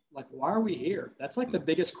ultimately, like, why are we here? That's like the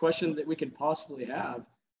biggest question that we can possibly have.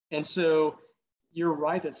 And so you're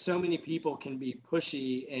right that so many people can be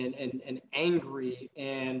pushy and angry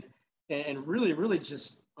and really, really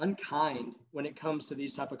just unkind when it comes to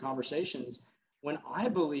these type of conversations, when I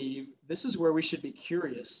believe this is where we should be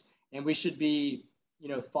curious and we should be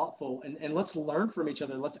thoughtful, and let's learn from each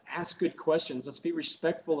other. Let's ask good questions. Let's be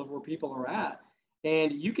respectful of where people are at.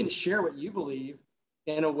 And you can share what you believe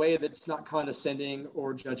in a way that's not condescending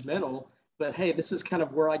or judgmental, but hey, this is kind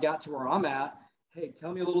of where I got to where I'm at. Hey,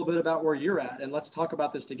 tell me a little bit about where you're at and let's talk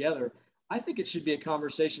about this together. I think it should be a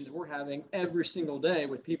conversation that we're having every single day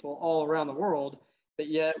with people all around the world, but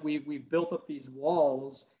yet we've built up these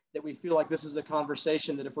walls that we feel like this is a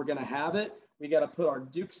conversation that if we're going to have it, we got to put our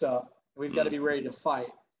dukes up and we've got to be ready to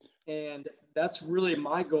fight. And that's really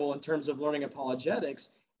my goal in terms of learning apologetics,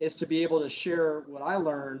 is to be able to share what I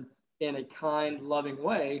learned in a kind, loving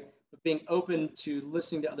way, but being open to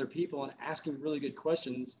listening to other people and asking really good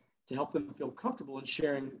questions to help them feel comfortable in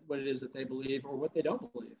sharing what it is that they believe or what they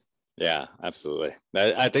don't believe. Yeah, absolutely.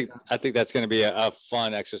 I think that's going to be a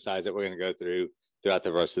fun exercise that we're going to go through throughout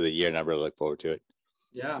the rest of the year, and I really look forward to it.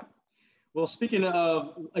 Yeah. Well, speaking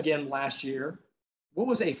of, again, last year, what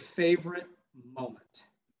was a favorite moment?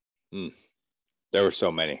 There were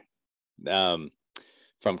so many.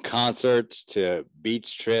 From concerts to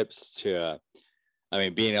beach trips to,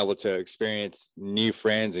 being able to experience new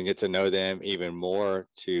friends and get to know them even more,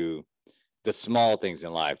 to the small things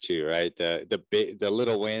in life too, right? The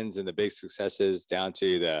little wins and the big successes, down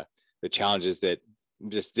to the challenges that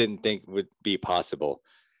just didn't think would be possible.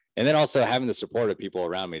 And then also having the support of people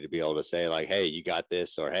around me to be able to say like, hey, you got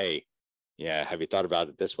this, or hey, yeah, have you thought about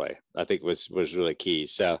it this way? I think was really key.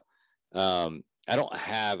 So I don't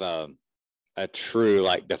have a true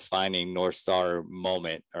like defining North Star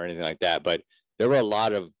moment or anything like that, but there were a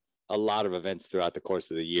lot of events throughout the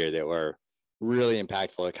course of the year that were really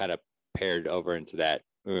impactful. It kind of paired over into that,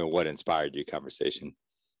 what inspired you conversation.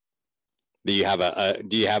 Do you have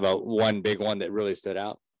a one big one that really stood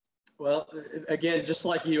out? Well, again, just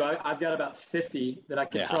like you, I've got about 50 that I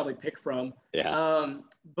could probably pick from. Yeah.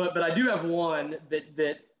 But I do have one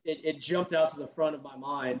that it jumped out to the front of my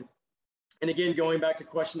mind. And again, going back to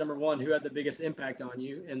question number one, who had the biggest impact on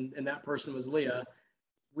you? And that person was Leah.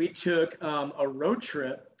 We took a road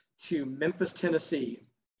trip to Memphis, Tennessee,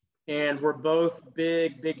 and we're both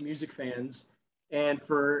big music fans. And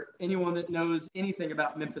for anyone that knows anything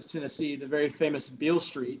about Memphis, Tennessee, the very famous Beale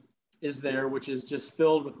Street is there, which is just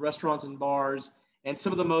filled with restaurants and bars and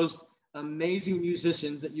some of the most amazing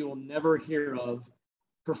musicians that you will never hear of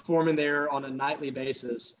performing there on a nightly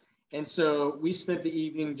basis. And so we spent the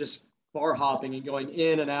evening just bar hopping and going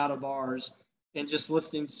in and out of bars and just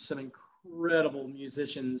listening to some incredible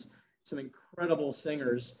musicians, some incredible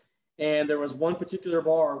singers. And there was one particular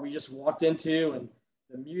bar we just walked into, and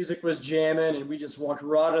the music was jamming, and we just walked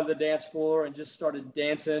right on the dance floor and just started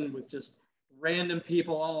dancing with just random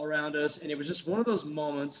people all around us. And it was just one of those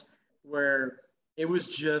moments where it was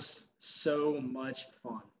just so much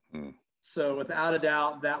fun. So without a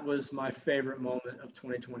doubt, that was my favorite moment of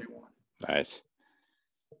 2021. Nice.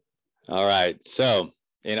 All right. So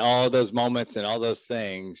in all those moments and all those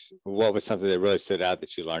things, what was something that really stood out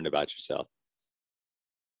that you learned about yourself?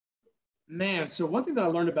 Man, so one thing that I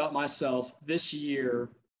learned about myself this year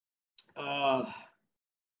was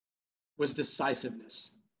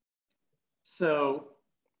decisiveness. So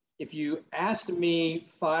if you asked me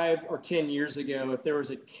 5 or 10 years ago if there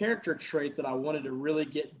was a character trait that I wanted to really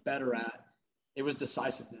get better at, it was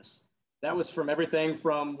decisiveness. That was from everything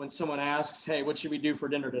from when someone asks, hey, what should we do for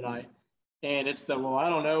dinner tonight? And it's the, well, I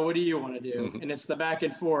don't know, what do you want to do? And it's the back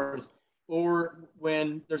and forth. Or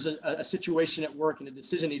when there's a situation at work and a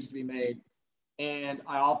decision needs to be made. And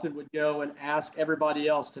I often would go and ask everybody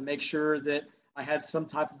else to make sure that I had some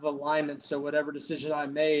type of alignment. So whatever decision I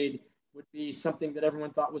made would be something that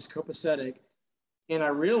everyone thought was copacetic. And I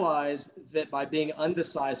realized that by being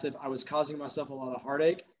undecisive, I was causing myself a lot of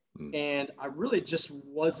heartache. And I really just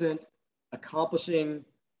wasn't accomplishing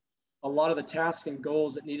a lot of the tasks and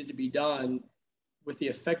goals that needed to be done with the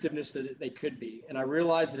effectiveness that they could be. And I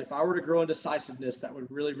realized that if I were to grow in decisiveness, that would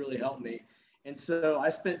really, really help me. And so I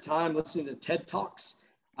spent time listening to TED Talks.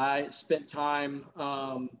 I spent time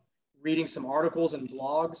reading some articles and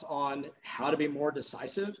blogs on how to be more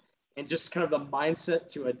decisive and just kind of the mindset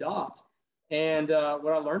to adopt. And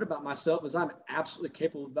what I learned about myself is I'm absolutely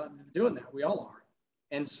capable of doing that. We all are.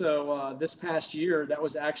 And so this past year, that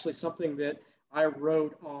was actually something that I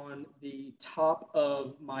wrote on the top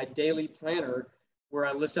of my daily planner, where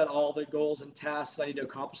I list out all the goals and tasks I need to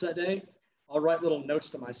accomplish that day. I'll write little notes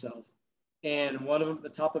to myself. And one of them at the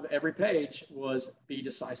top of every page was be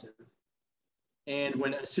decisive. And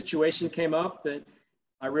when a situation came up that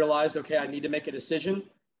I realized, okay, I need to make a decision,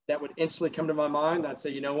 that would instantly come to my mind. I'd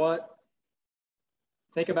say, you know what?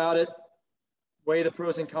 Think about it, weigh the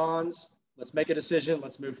pros and cons, let's make a decision,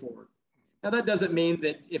 let's move forward. Now, that doesn't mean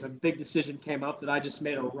that if a big decision came up that I just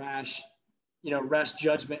made a rash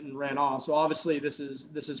judgment and ran off. So obviously this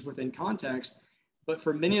is within context, But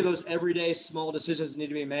for many of those everyday small decisions that need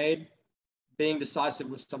to be made, being decisive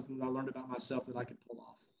was something that I learned about myself that I could pull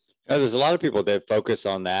off. There's a lot of people that focus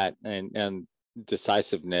on that and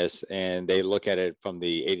decisiveness, and they look at it from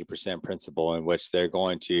the 80% principle, in which they're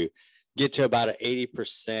going to get to about an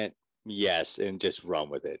 80% yes and just run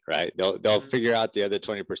with it, right? They'll figure out the other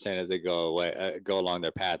 20% as they go along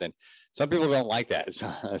their path. And some people don't like that.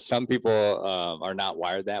 Some people are not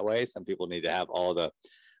wired that way. Some people need to have all the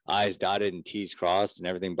I's dotted and T's crossed and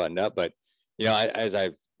everything buttoned up. But as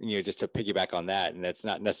I've just to piggyback on that, and that's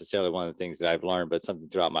not necessarily one of the things that I've learned, but something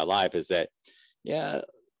throughout my life, is that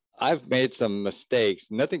I've made some mistakes,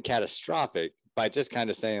 nothing catastrophic, by just kind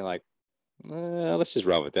of saying like, let's just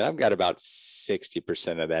run with it. I've got about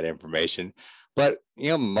 60% of that information. But,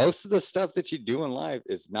 most of the stuff that you do in life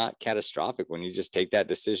is not catastrophic when you just take that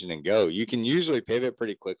decision and go. You can usually pivot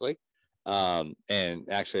pretty quickly. And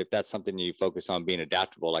actually, if that's something you focus on being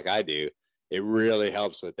adaptable, like I do, it really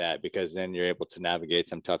helps with that, because then you're able to navigate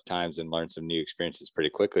some tough times and learn some new experiences pretty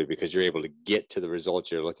quickly, because you're able to get to the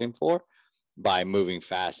results you're looking for by moving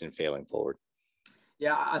fast and failing forward.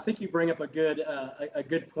 Yeah, I think you bring up a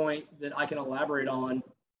good point that I can elaborate on.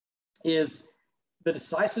 Is the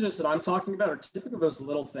decisiveness that I'm talking about are typically those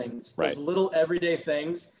little things, right. Those little everyday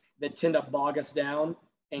things that tend to bog us down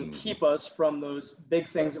and keep us from those big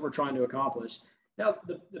things that we're trying to accomplish. Now,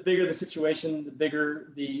 the bigger the situation, the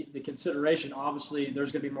bigger the consideration, obviously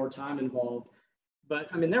there's going to be more time involved. But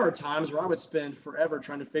I mean, there were times where I would spend forever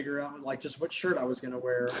trying to figure out like just what shirt I was going to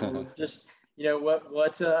wear, or just,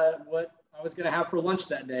 what I was going to have for lunch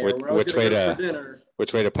that day, or where I was going to go for dinner.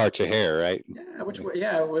 Which way to part your hair, right? Yeah, which way?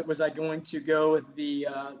 Yeah, was I going to go with the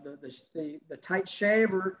tight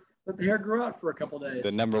shave, or let the hair grow out for a couple of days?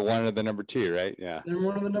 The number one or the number two, right? Yeah. Number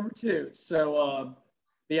one or the number two. So,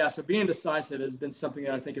 so being decisive has been something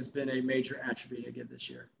that I think has been a major attribute again this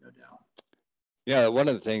year, no doubt. Yeah, one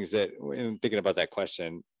of the things that, in thinking about that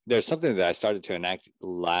question, there's something that I started to enact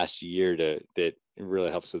last year that really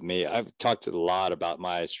helps with me. I've talked a lot about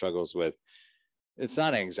my struggles with, it's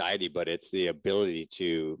not anxiety, but it's the ability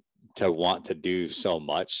to want to do so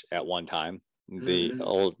much at one time.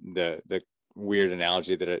 The weird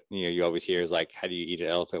analogy that you always hear is like, how do you eat an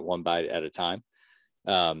elephant one bite at a time?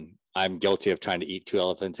 I'm guilty of trying to eat two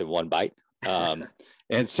elephants in one bite.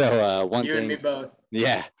 And so one you thing, and me both.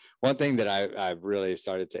 Yeah. One thing that I've really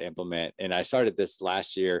started to implement, and I started this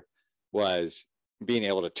last year, was being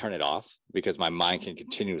able to turn it off, because my mind can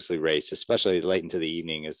continuously race, especially late into the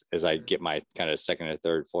evening as I get my kind of second or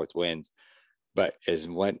third, fourth wins. But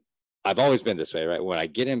when I've always been this way, right? When I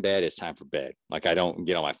get in bed, it's time for bed. Like, I don't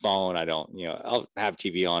get on my phone. I don't, I'll have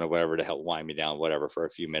TV on or whatever to help wind me down, whatever, for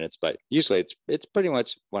a few minutes. But usually it's pretty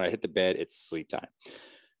much when I hit the bed, it's sleep time.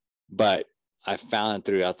 But I found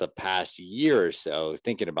throughout the past year or so,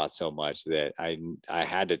 thinking about so much, that I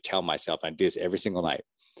had to tell myself, I do this every single night.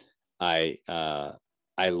 I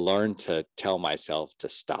learned to tell myself to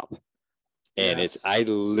stop. And Yes. I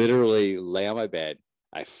literally lay on my bed.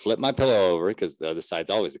 I flip my pillow over, because the other side's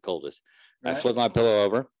always the coldest. Right. I flip my pillow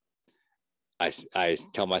over. I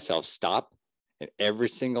tell myself stop. And every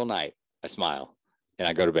single night I smile and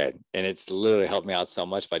I go to bed. And it's literally helped me out so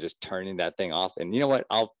much by just turning that thing off. And you know what?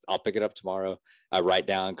 I'll pick it up tomorrow. I write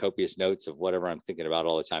down copious notes of whatever I'm thinking about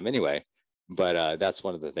all the time anyway. But that's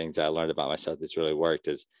one of the things I learned about myself that's really worked,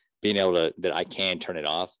 is being able that I can turn it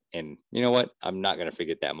off. And you know what? I'm not going to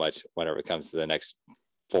forget that much whenever it comes to the next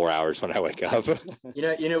 4 hours when I wake up.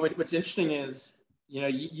 What's interesting is,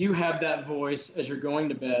 you have that voice as you're going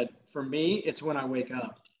to bed. For me, it's when I wake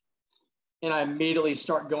up. And I immediately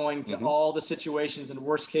start going to all the situations and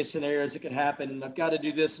worst case scenarios that could happen. And I've got to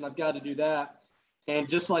do this and I've got to do that. And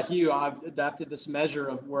just like you, I've adapted this measure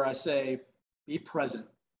of where I say, be present,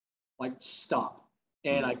 like stop.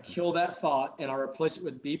 And I kill that thought and I replace it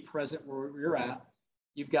with be present where you're at.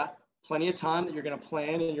 You've got plenty of time that you're going to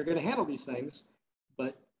plan and you're going to handle these things.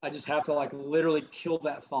 But I just have to literally kill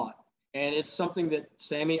that thought. And it's something that,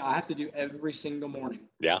 Sammy, I have to do every single morning.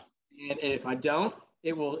 Yeah. And if I don't,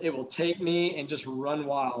 it will take me and just run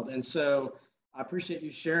wild. And so I appreciate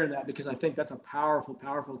you sharing that, because I think that's a powerful,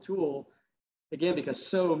 powerful tool. Again, because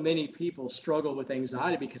so many people struggle with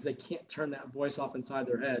anxiety because they can't turn that voice off inside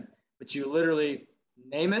their head. But you literally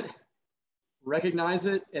name it, recognize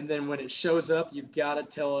it, and then when it shows up, you've got to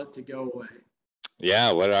tell it to go away.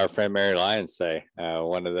 Yeah, what did our friend Mary Lyons say?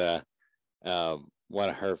 One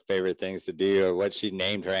of her favorite things to do, or what she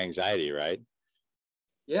named her anxiety, right?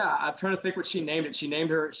 Yeah, I'm trying to think what she named it. She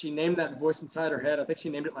named that voice inside her head. I think she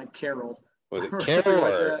named it like Carol. Was it Carol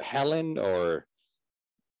or Helen or?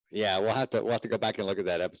 Yeah, we'll have to go back and look at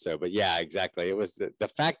that episode. But yeah, exactly. It was the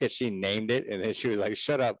fact that she named it and then she was like,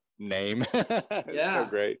 "Shut up, name." It's so Yeah,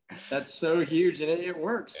 great. that's so huge, and it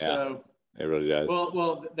works. Yeah, So, it really does.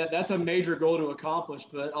 that's a major goal to accomplish.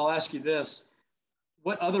 But I'll ask you this: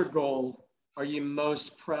 what other goal are you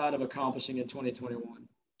most proud of accomplishing in 2021?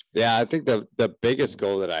 Yeah, I think the biggest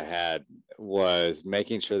goal that I had was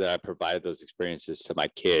making sure that I provided those experiences to my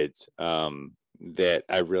kids, that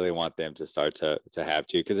I really want them to start to have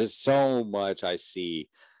too, because there's so much I see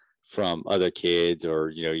from other kids, or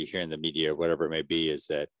you hear in the media or whatever it may be, is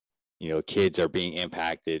that kids are being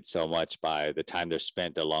impacted so much by the time they're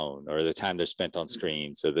spent alone, or the time they're spent on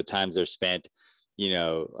screens, or the times they're spent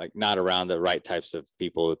like not around the right types of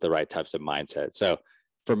people with the right types of mindset. So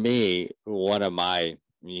for me, one of my,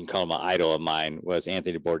 you can call him an idol of mine, was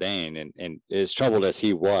Anthony Bourdain. And as troubled as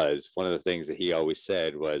he was, one of the things that he always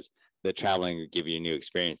said was that traveling would give you new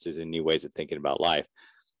experiences and new ways of thinking about life.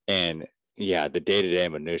 And yeah, the day-to-day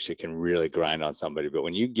minutia can really grind on somebody. But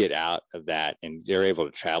when you get out of that and you're able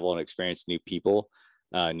to travel and experience new people,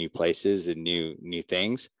 new places, and new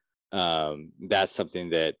things, that's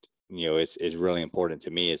something that is really important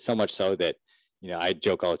to me. It's so much so that I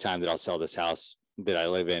joke all the time that I'll sell this house that I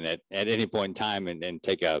live in at any point in time and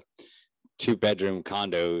take a 2-bedroom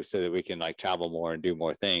condo so that we can like travel more and do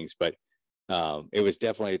more things. But it was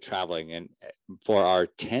definitely traveling. And for our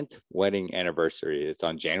 10th wedding anniversary, it's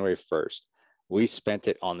on January 1st, we spent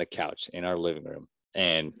it on the couch in our living room,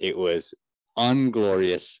 and it was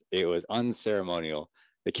unglorious. It was unceremonial.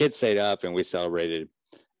 The kids stayed up and we celebrated.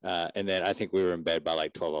 And then I think we were in bed by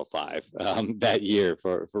like 12:05 that year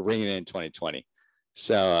for ringing in 2020.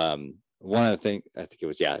 So one of the things, I think it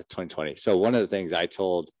was, 2020. So one of the things I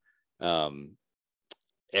told no,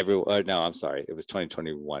 I'm sorry, it was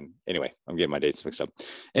 2021. Anyway, I'm getting my dates mixed up.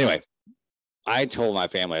 Anyway, I told my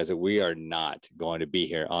family, I said, we are not going to be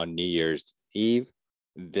here on New Year's Eve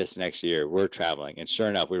this next year. We're traveling. And sure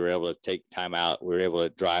enough, we were able to take time out. We were able to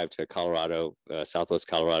drive to Colorado, Southwest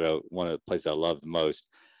Colorado, one of the places I love the most,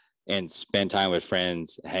 and spend time with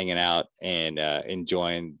friends, hanging out and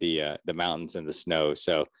enjoying the mountains and the snow.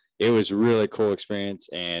 So it was a really cool experience.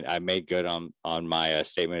 And I made good on my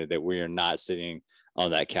statement that we are not sitting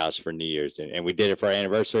on that couch for New Year's. And we did it for our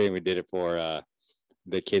anniversary, and we did it for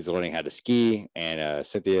the kids learning how to ski, and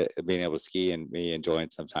Cynthia being able to ski, and me enjoying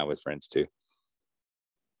some time with friends too.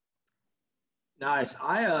 Nice.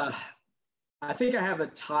 I think I have a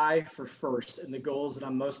tie for first in the goals that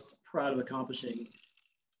I'm most proud of accomplishing.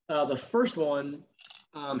 The first one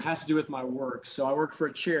has to do with my work. So I work for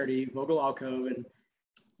a charity, Vogel Alcove, and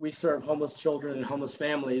we serve homeless children and homeless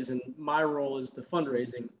families. And my role is the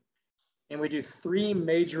fundraising. And we do 3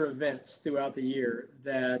 major events throughout the year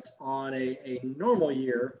that on a normal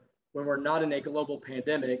year, when we're not in a global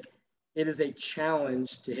pandemic, it is a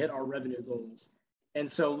challenge to hit our revenue goals. And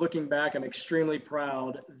so looking back, I'm extremely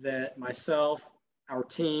proud that myself, our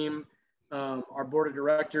team, our board of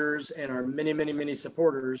directors, and our many, many, many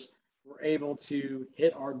supporters were able to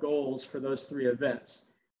hit our goals for those 3 events,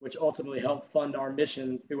 which ultimately helped fund our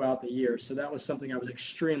mission throughout the year. So that was something I was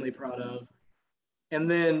extremely proud of. And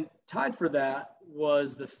then tied for that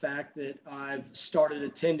was the fact that I've started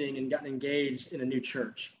attending and gotten engaged in a new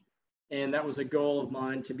church. And that was a goal of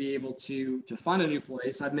mine, to be able to find a new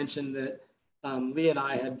place. I mentioned that Lee and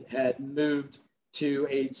I had moved to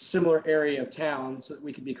a similar area of town so that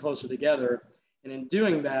we could be closer together. And in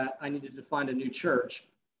doing that, I needed to find a new church.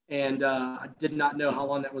 And I did not know how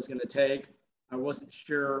long that was going to take. I wasn't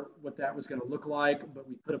sure what that was going to look like, but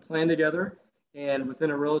we put a plan together. And within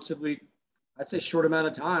a relatively, I'd say, short amount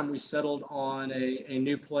of time, we settled on a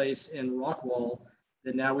new place in Rockwall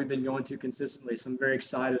that now we've been going to consistently. So I'm very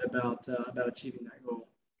excited about achieving that goal.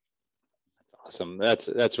 Awesome. That's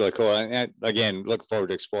really cool. And again, look forward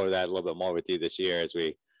to explore that a little bit more with you this year as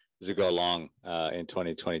we go along in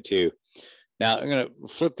 2022. Now, I'm going to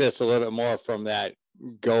flip this a little bit more from that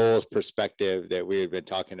goals perspective that we had been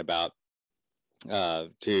talking about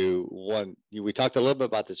to one. We talked a little bit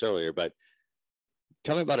about this earlier, but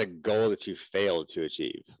tell me about a goal that you failed to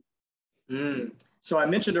achieve. So I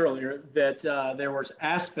mentioned earlier that there was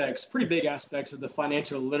pretty big aspects of the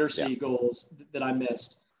financial literacy goals that I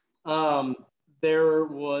missed. There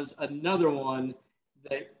was another one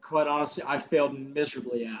that, quite honestly, I failed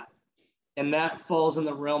miserably at, and that falls in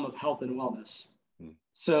the realm of health and wellness.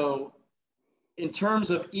 So in terms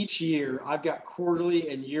of each year, I've got quarterly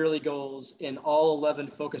and yearly goals in all 11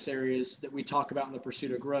 focus areas that we talk about in the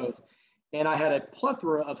pursuit of growth. And I had a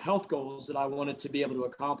plethora of health goals that I wanted to be able to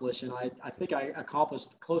accomplish. And I think I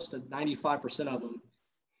accomplished close to 95% of them.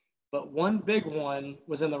 But one big one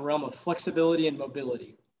was in the realm of flexibility and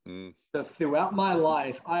mobility. Mm. So throughout my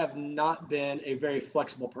life, I have not been a very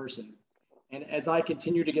flexible person. And as I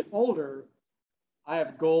continue to get older, I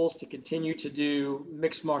have goals to continue to do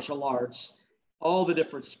mixed martial arts, all the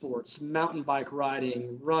different sports, mountain bike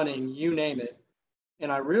riding, running, you name it.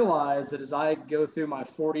 And I realize that as I go through my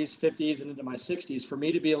 40s, 50s, and into my 60s, for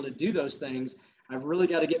me to be able to do those things, I've really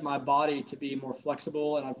got to get my body to be more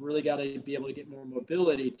flexible, and I've really got to be able to get more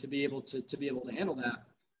mobility to be able to handle that.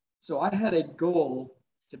 So I had a goal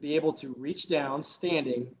to be able to reach down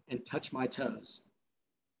standing and touch my toes.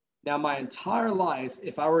 Now, my entire life,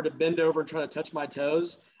 if I were to bend over and try to touch my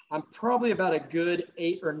toes, I'm probably about a good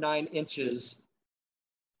 8 or 9 inches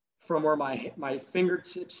from where my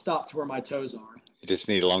fingertips stop to where my toes are. You just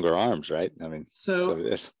need longer arms, right? I mean, that's what So, it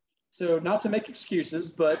is. so not to make excuses,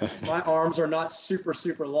 but my arms are not super,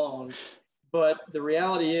 super long. But the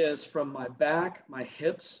reality is, from my back, my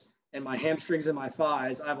hips, and my hamstrings and my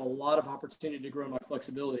thighs, I have a lot of opportunity to grow my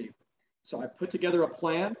flexibility. So I put together a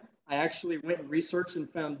plan. I actually went and researched and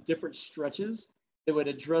found different stretches that would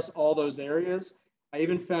address all those areas. I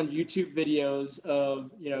even found YouTube videos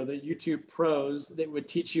of, the YouTube pros that would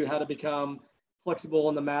teach you how to become flexible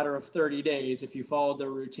in the matter of 30 days if you followed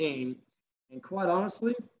their routine. And quite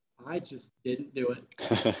honestly, I just didn't do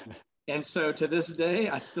it. And so to this day,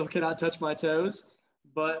 I still cannot touch my toes.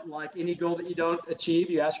 But like any goal that you don't achieve,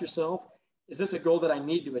 you ask yourself, is this a goal that I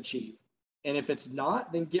need to achieve? And if it's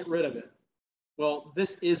not, then get rid of it. Well,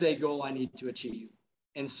 this is a goal I need to achieve.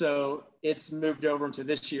 And so it's moved over into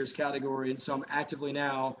this year's category. And so I'm actively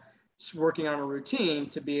now working on a routine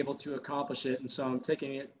to be able to accomplish it. And so I'm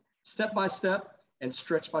taking it step by step and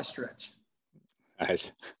stretch by stretch.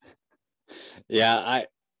 Nice. Yeah.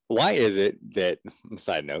 Why is it that,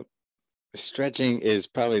 side note, stretching is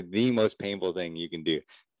probably the most painful thing you can do?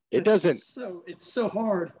 It doesn't. It's so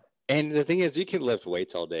hard. And the thing is, you can lift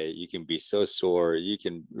weights all day. You can be so sore. You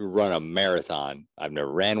can run a marathon. I've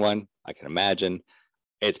never ran one. I can imagine.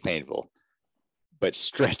 It's painful. But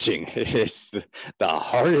stretching is the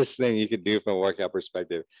hardest thing you can do from a workout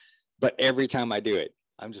perspective. But every time I do it,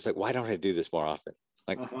 I'm just like, why don't I do this more often?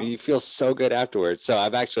 Like, you feel so good afterwards. So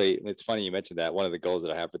it's funny you mentioned that. One of the goals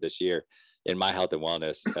that I have for this year in my health and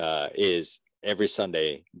wellness is every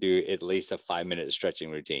Sunday do at least a 5-minute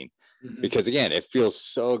stretching routine. Mm-hmm. Because again, it feels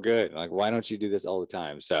so good. Like, why don't you do this all the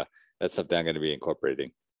time? So that's something I'm going to be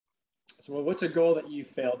incorporating. So what's a goal that you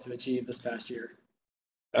failed to achieve this past year?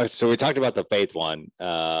 So we talked about the faith one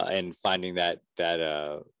and finding that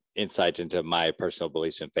insight into my personal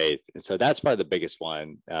beliefs and faith. And so that's probably the biggest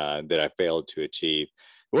one that I failed to achieve.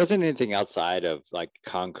 It wasn't anything outside of like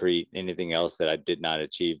concrete, anything else that I did not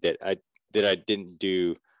achieve that I didn't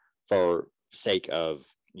do for sake of,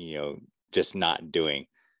 just not doing.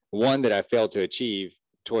 One that I failed to achieve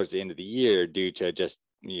towards the end of the year due to just,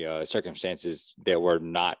 circumstances that were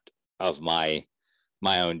not of my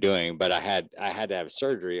own doing, but I had to have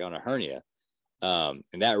surgery on a hernia. And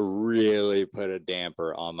that really put a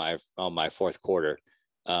damper on my fourth quarter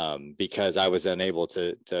because I was unable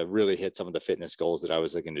to really hit some of the fitness goals that I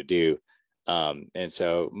was looking to do. And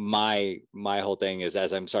so my whole thing is,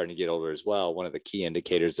 as I'm starting to get older as well, one of the key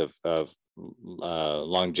indicators of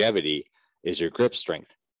longevity is your grip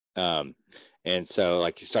strength. And so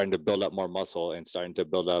like you're starting to build up more muscle and starting to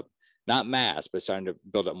build up not mass, but starting to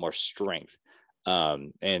build up more strength.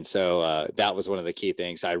 And so that was one of the key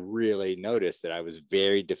things. I really noticed that I was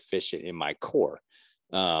very deficient in my core.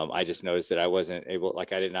 I just noticed that I wasn't able,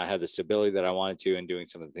 like I did not have the stability that I wanted to in doing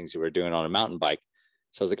some of the things that we were doing on a mountain bike.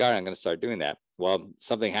 So I was like, all right, I'm going to start doing that. Well,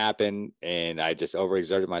 something happened and I just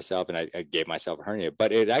overexerted myself and I gave myself a hernia,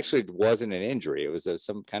 but it actually wasn't an injury. It was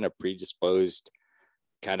some kind of predisposed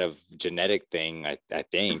kind of genetic thing, I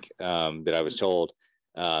think, that I was told.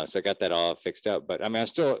 So I got that all fixed up, but I mean, I'm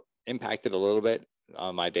still impacted a little bit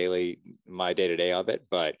on my day-to-day of it,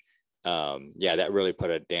 but yeah, that really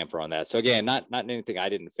put a damper on that. So again, not anything I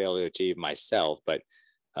didn't fail to achieve myself, but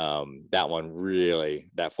that one really,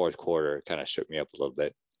 that fourth quarter kind of shook me up a little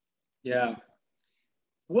bit. Yeah.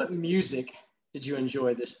 What music did you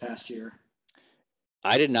enjoy this past year?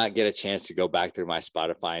 I did not get a chance to go back through my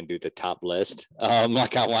Spotify and do the top list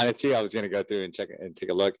like I wanted to. I was going to go through and check and take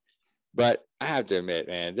a look. But I have to admit,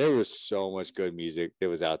 man, there was so much good music that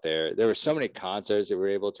was out there. There were so many concerts that we were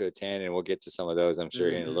able to attend, and we'll get to some of those, I'm sure,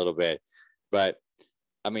 in a little bit. But,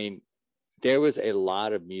 I mean, there was a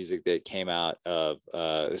lot of music that came out of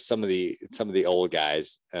some of the old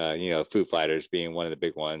guys, Foo Fighters being one of the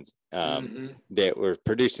big ones that were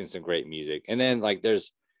producing some great music. And then, like,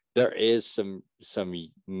 there is some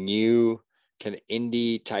new kind of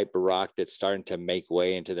indie type of rock that's starting to make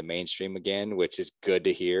way into the mainstream again, which is good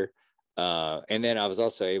to hear. And then I was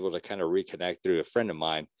also able to kind of reconnect through a friend of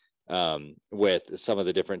mine with some of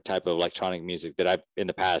the different type of electronic music that I in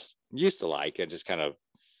the past used to like and just kind of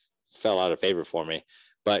fell out of favor for me.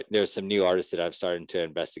 But there's some new artists that I've started to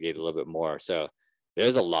investigate a little bit more. So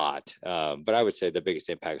there's a lot. But I would say the biggest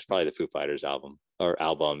impact is probably the Foo Fighters album or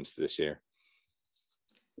albums this year.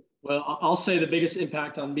 Well, I'll say the biggest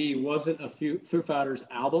impact on me wasn't a Foo Fighters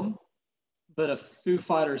album, but a Foo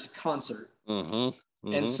Fighters concert. Mm-hmm.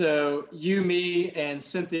 And Mm-hmm. so you, me, and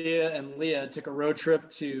Cynthia and Leah took a road trip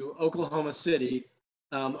to Oklahoma City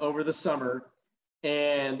over the summer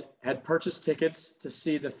and had purchased tickets to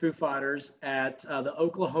see the Foo Fighters at the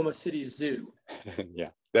Oklahoma City Zoo. Yeah.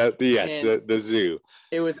 Yes, And the zoo.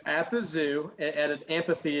 it was at the zoo at an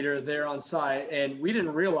amphitheater there on site, and we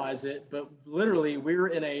didn't realize it, but literally we were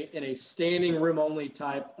in a standing room only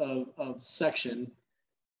type of section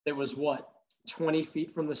that was what, 20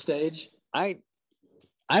 feet from the stage.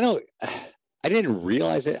 I don't I didn't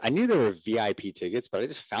realize it. I knew there were VIP tickets, but I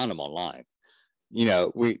just found them online.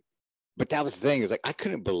 But that was the thing, is like I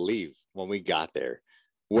couldn't believe when we got there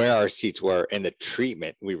where our seats were and the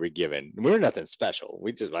treatment we were given. We were nothing special.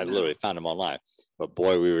 I literally found them online. But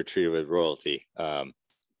boy, we were treated with royalty.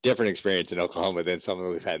 Different experience in Oklahoma than some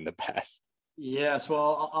we've had in the past. Yes,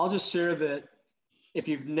 well, I'll just share that if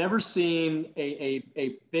you've never seen a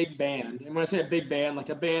big band, and when I say a big band, like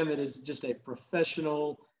a band that is just a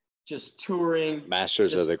professional, just touring,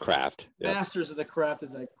 Masters of the craft. Yep. Masters of the craft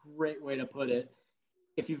is a great way to put it.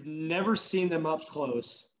 If you've never seen them up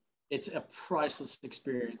close, it's a priceless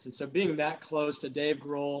experience. And so being that close to Dave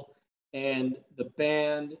Grohl and the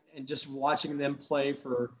band and just watching them play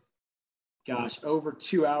for, gosh, over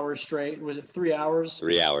 2 hours straight. Was it 3 hours?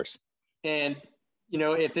 3 hours. And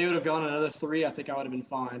if they would have gone another 3, I think I would have been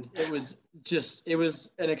fine. It was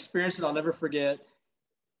an experience that I'll never forget.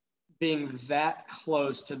 Being that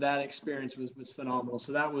close to that experience was phenomenal.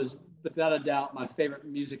 So that was, without a doubt, my favorite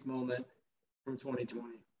music moment from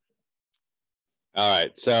 2020. All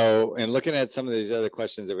right. So, and looking at some of these other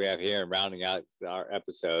questions that we have here and rounding out our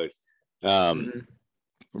episode,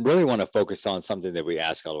 really want to focus on something that we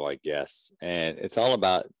ask all of our guests, and it's all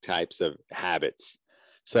about types of habits.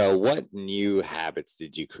 So what new habits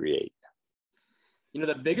did you create?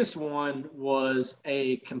 The biggest one was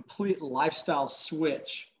a complete lifestyle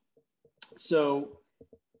switch. So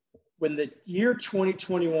when the year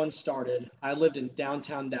 2021 started, I lived in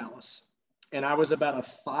downtown Dallas, and I was about a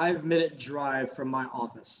 5-minute drive from my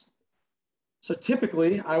office. So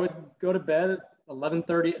typically I would go to bed at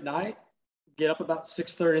 11:30 at night, get up about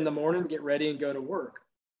 6:30 in the morning, get ready and go to work.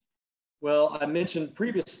 Well, I mentioned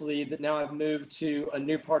previously that now I've moved to a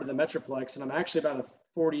new part of the Metroplex, and I'm actually about a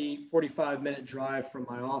 45-minute drive from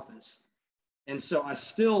my office. And so I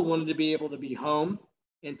still wanted to be able to be home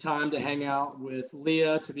in time to hang out with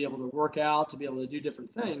Leah, to be able to work out, to be able to do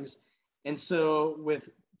different things. And so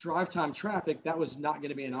with drive time traffic, that was not going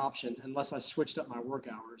to be an option unless I switched up my work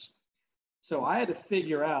hours. So I had to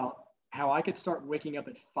figure out how I could start waking up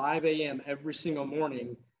at 5 a.m. every single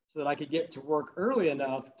morning so that I could get to work early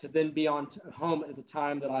enough to then be on home at the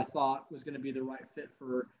time that I thought was going to be the right fit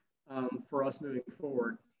for us moving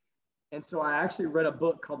forward. And so I actually read a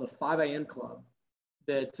book called The 5 a.m. Club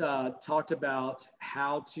that talked about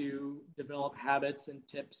how to develop habits and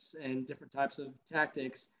tips and different types of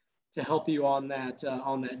tactics to help you on that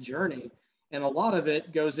journey. And a lot of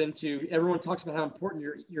it goes into, everyone talks about how important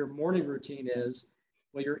your morning routine is.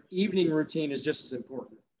 Well, your evening routine is just as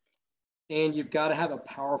important. And you've got to have a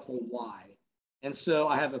powerful why. And so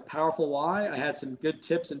I have a powerful why. I had some good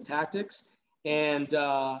tips and tactics. And,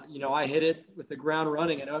 I hit it with the ground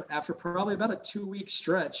running. And after probably about a 2-week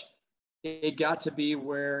stretch, it got to be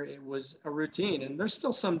where it was a routine. And there's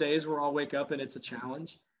still some days where I'll wake up and it's a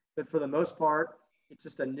challenge. But for the most part, it's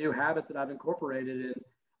just a new habit that I've incorporated. And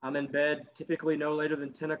I'm in bed typically no later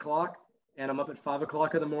than 10 o'clock. And I'm up at 5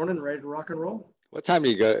 o'clock in the morning ready to rock and roll. What time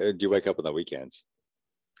do you wake up on the weekends?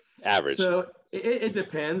 Average. So it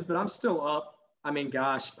depends, but I'm still up. I mean,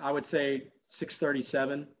 gosh, I would say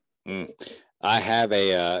 6:37. I have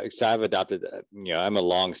I've adopted, I'm a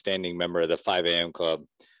long-standing member of the 5 a.m. club.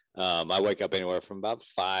 I wake up anywhere from about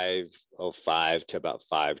 5:05 to about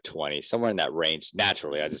 5:20, somewhere in that range.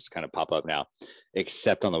 Naturally, I just kind of pop up now,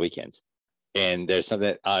 except on the weekends. And there's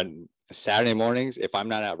something on Saturday mornings, if I'm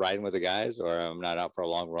not out riding with the guys or I'm not out for a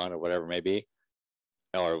long run or whatever it may be,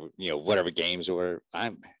 or whatever games, or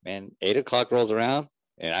 8 o'clock rolls around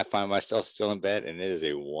and I find myself still in bed, and it is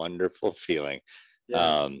a wonderful feeling.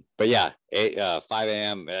 Yeah. But yeah, 5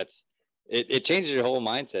 a.m. It changes your whole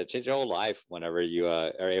mindset, changes your whole life whenever you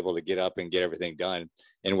are able to get up and get everything done.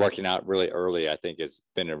 And working out really early, I think, has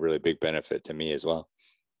been a really big benefit to me as well.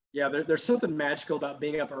 Yeah, there's something magical about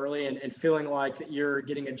being up early and feeling like that you're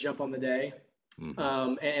getting a jump on the day,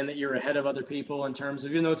 Hmm. and that you're ahead of other people in terms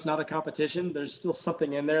of, even though it's not a competition, there's still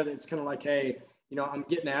something in there that's kind of like, hey, I'm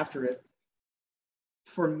getting after it.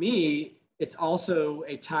 For me, it's also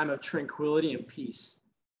a time of tranquility and peace.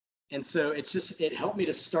 And so it helped me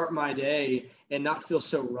to start my day and not feel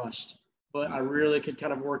so rushed. But I really could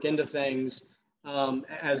kind of work into things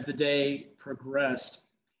as the day progressed.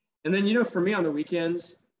 And then, for me on the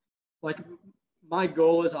weekends, like my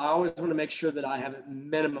goal is I always want to make sure that I have at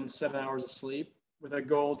minimum 7 hours of sleep with a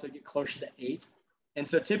goal to get closer to 8. And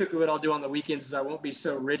so typically what I'll do on the weekends is I won't be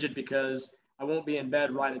so rigid because I won't be in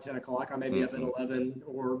bed right at 10 o'clock. I may be up at Hmm. 11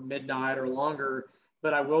 or midnight or longer,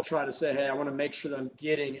 but I will try to say, hey, I want to make sure that I'm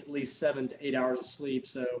getting at least 7 to 8 hours of sleep.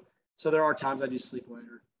 So there are times I do sleep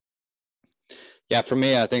later. Yeah, for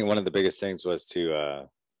me, I think one of the biggest things was to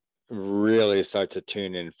really start to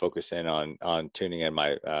tune in and focus in on tuning in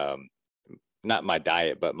my not my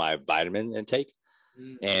diet, but my vitamin intake,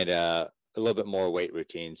 Mm. and a little bit more weight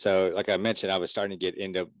routine. So, like I mentioned, I was starting to get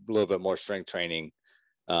into a little bit more strength training.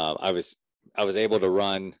 I was able to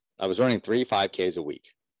run. I was running 3 5Ks a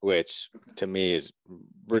week, which Okay. to me is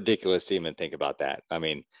ridiculous to even think about that. I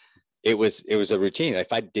mean, it was a routine.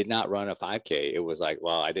 If I did not run a 5K, it was like,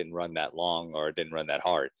 well, I didn't run that long or didn't run that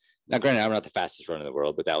hard. Now, granted, I'm not the fastest runner in the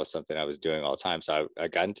world, but that was something I was doing all the time. So I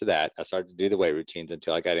got into that. I started to do the weight routines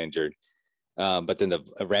until I got injured. But then the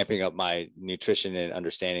ramping up my nutrition and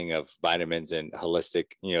understanding of vitamins and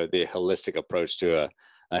holistic, the holistic approach to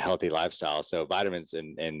a healthy lifestyle. So vitamins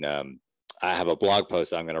and I have a blog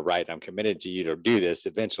post I'm going to write. I'm committed to you to do this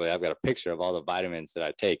eventually. I've got a picture of all the vitamins that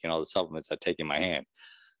I take and all the supplements I take in my hand.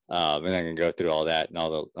 And I can go through all that and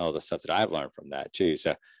all the stuff that I've learned from that too.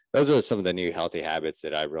 So those are some of the new healthy habits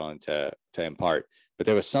that I'm willing to impart. But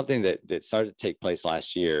there was something that started to take place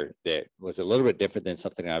last year that was a little bit different than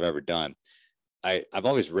something I've ever done. I've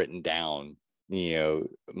always written down,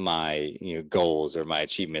 my, goals or my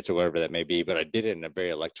achievements or whatever that may be, but I did it in a very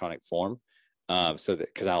electronic form. So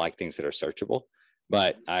that, because I like things that are searchable.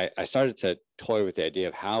 But I started to toy with the idea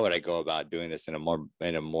of how would I go about doing this in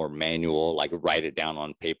a more manual, like write it down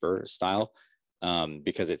on paper style,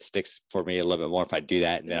 because it sticks for me a little bit more if I do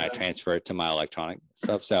that, and then I Yeah. transfer it to my electronic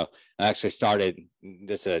stuff. So I actually started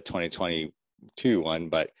this is a 2022 one,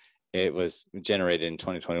 but it was generated in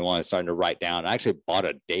 2021. Starting to write down. I actually bought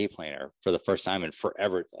a day planner for the first time in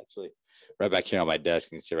forever. It's actually right back here on my desk.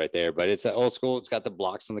 You can see right there. But it's an old school. It's got the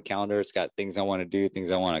blocks on the calendar. It's got things I want to do, things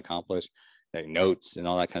I want to accomplish, like notes and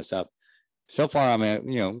all that kind of stuff. So far, I'm at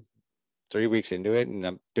 3 weeks into it, and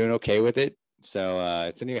I'm doing okay with it. So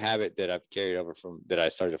it's a new habit that I've carried over from that I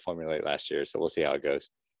started to formulate last year. So we'll see how it goes.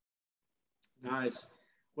 Nice.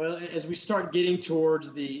 Well, as we start getting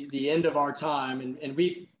towards the end of our time, and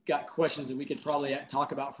we got questions that we could probably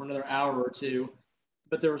talk about for another hour or two,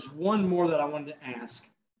 but there was one more that I wanted to ask,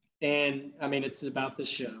 and I mean it's about this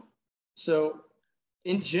show. So,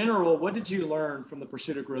 in general, what did you learn from the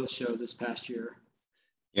Pursuit of Growth show this past year?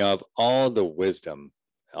 Of all the wisdom,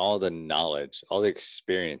 all the knowledge, all the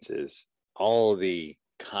experiences, all the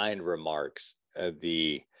kind remarks,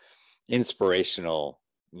 the inspirational,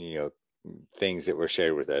 things that were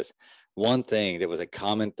shared with us. One thing that was a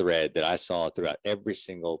common thread that I saw throughout every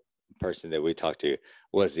single person that we talked to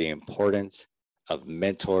was the importance of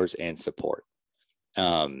mentors and support.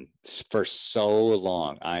 For so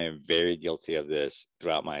long, I am very guilty of this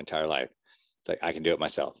throughout my entire life. It's like I can do it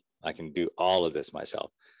myself. I can do all of this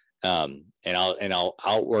myself. And I'll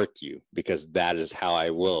outwork you because that is how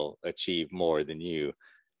I will achieve more than you.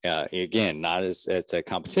 Again, not as it's a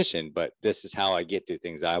competition, but this is how I get to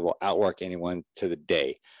things. I will outwork anyone to the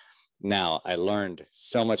day. Now, I learned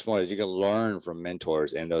so much more as you can learn from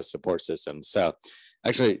mentors and those support systems. So,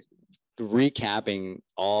 actually, recapping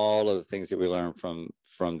all of the things that we learned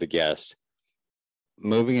from the guests,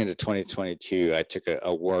 moving into 2022, I took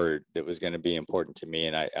a word that was going to be important to me,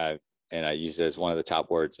 and I used it as one of the top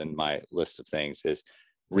words in my list of things is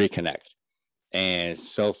reconnect. And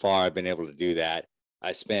so far, I've been able to do that.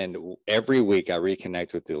 I spend every week, I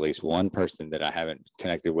reconnect with at least one person that I haven't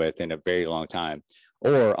connected with in a very long time,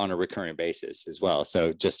 or on a recurring basis as well.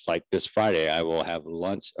 So just like this Friday, I will have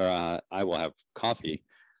lunch or I will have coffee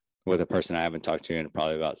with a person I haven't talked to in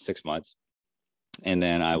probably about 6 months. And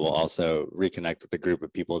then I will also reconnect with a group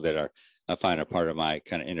of people that I find are part of my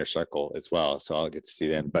kind of inner circle as well. So I'll get to see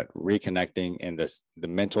them. But reconnecting and the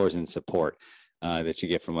mentors and support that you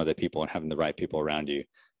get from other people and having the right people around you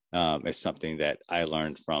is something that I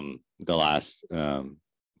learned from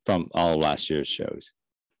from all last year's shows.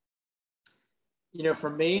 For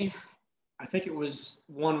me, I think it was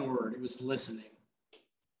one word. It was listening.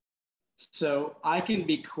 So I can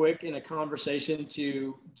be quick in a conversation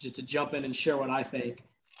to jump in and share what I think,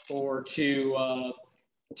 or to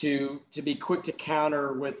be quick to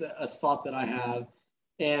counter with a thought that I have.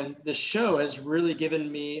 And the show has really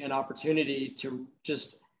given me an opportunity to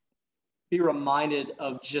just be reminded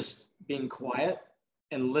of just being quiet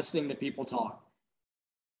and listening to people talk,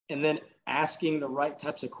 and then asking the right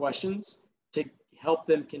types of questions to help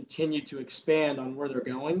them continue to expand on where they're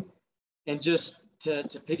going. And just to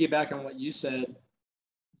piggyback on what you said,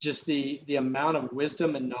 just the amount of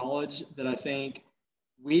wisdom and knowledge that I think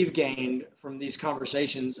we've gained from these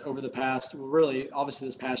conversations over the past, well, really, obviously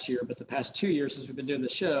this past year, but the past 2 years since we've been doing the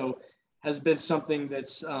show has been something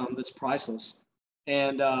that's priceless.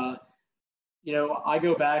 And I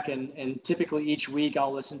go back and typically each week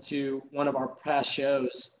I'll listen to one of our past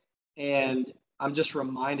shows, and I'm just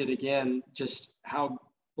reminded again just how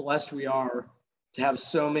blessed we are to have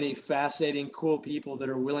so many fascinating, cool people that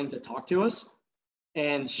are willing to talk to us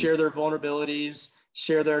and share their vulnerabilities,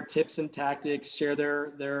 share their tips and tactics, share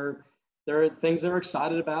their things they're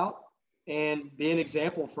excited about, and be an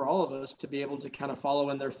example for all of us to be able to kind of follow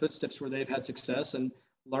in their footsteps where they've had success and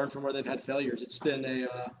learn from where they've had failures. It's been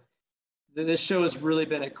this show has really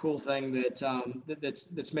been a cool thing that's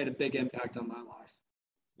made a big impact on my life.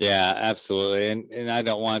 Yeah, absolutely. And I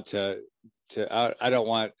don't want I don't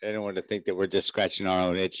want anyone to think that we're just scratching our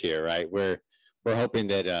own itch here, right? We're hoping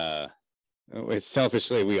that it's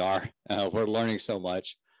selfishly we are. We're learning so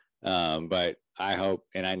much, but I hope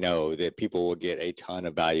and I know that people will get a ton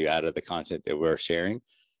of value out of the content that we're sharing.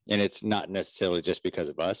 And it's not necessarily just because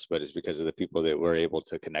of us, but it's because of the people that we're able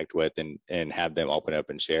to connect with and have them open up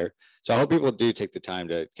and share. So I hope people do take the time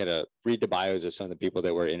to kind of read the bios of some of the people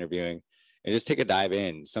that we're interviewing and just take a dive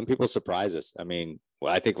in. Some people surprise us. I mean,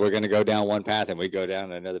 well, I think we're going to go down one path and we go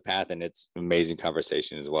down another path, and it's an amazing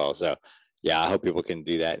conversation as well. So yeah, I hope people can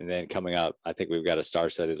do that. And then coming up, I think we've got a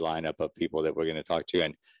star-studded lineup of people that we're going to talk to.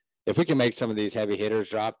 And if we can make some of these heavy hitters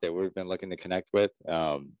drop that we've been looking to connect with,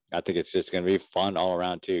 I think it's just going to be fun all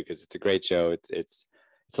around too, because it's a great show. It's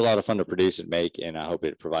a lot of fun to produce and make, and I hope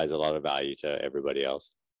it provides a lot of value to everybody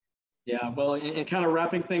else. Yeah, well, and kind of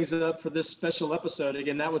wrapping things up for this special episode,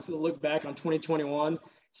 again, that was a look back on 2021.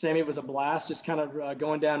 Sammy, it was a blast just kind of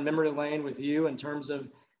going down memory lane with you in terms of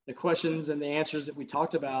the questions and the answers that we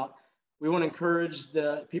talked about. We want to encourage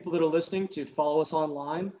the people that are listening to follow us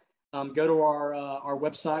online. Go to our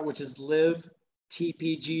website, which is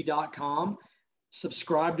livetpg.com.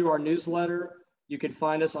 Subscribe to our newsletter. You can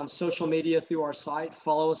find us on social media through our site.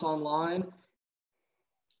 Follow us online.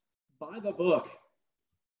 Buy the book.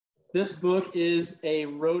 This book is a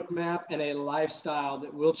roadmap and a lifestyle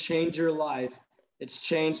that will change your life. It's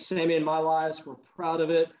changed Sammy and my lives. We're proud of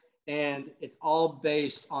it. And it's all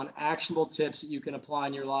based on actionable tips that you can apply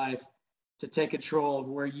in your life to take control of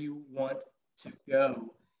where you want to go.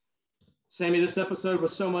 Sammy, this episode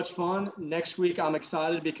was so much fun. Next week, I'm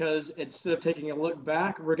excited because instead of taking a look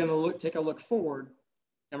back, we're going to take a look forward,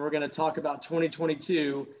 and we're going to talk about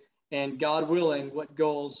 2022 and, God willing, what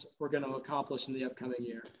goals we're going to accomplish in the upcoming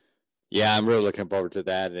year. Yeah, I'm really looking forward to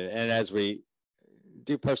that. And as we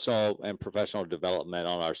do personal and professional development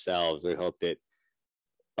on ourselves, we hope that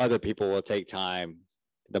other people will take time.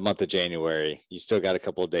 The month of January, you still got a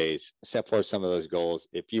couple of days, set forth some of those goals.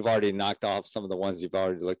 If you've already knocked off some of the ones you've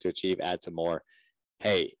already looked to achieve, add some more.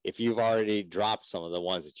 Hey, if you've already dropped some of the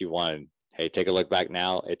ones that you wanted, hey, take a look back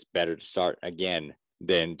now. It's better to start again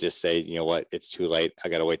than just say, you know what, it's too late. I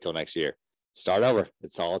got to wait till next year. Start over.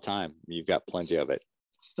 It's all the time. You've got plenty of it.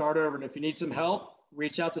 Start over. And if you need some help,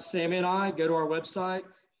 reach out to Sammy and I. Go to our website,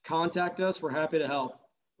 contact us. We're happy to help.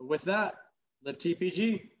 But with that, live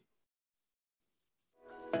TPG.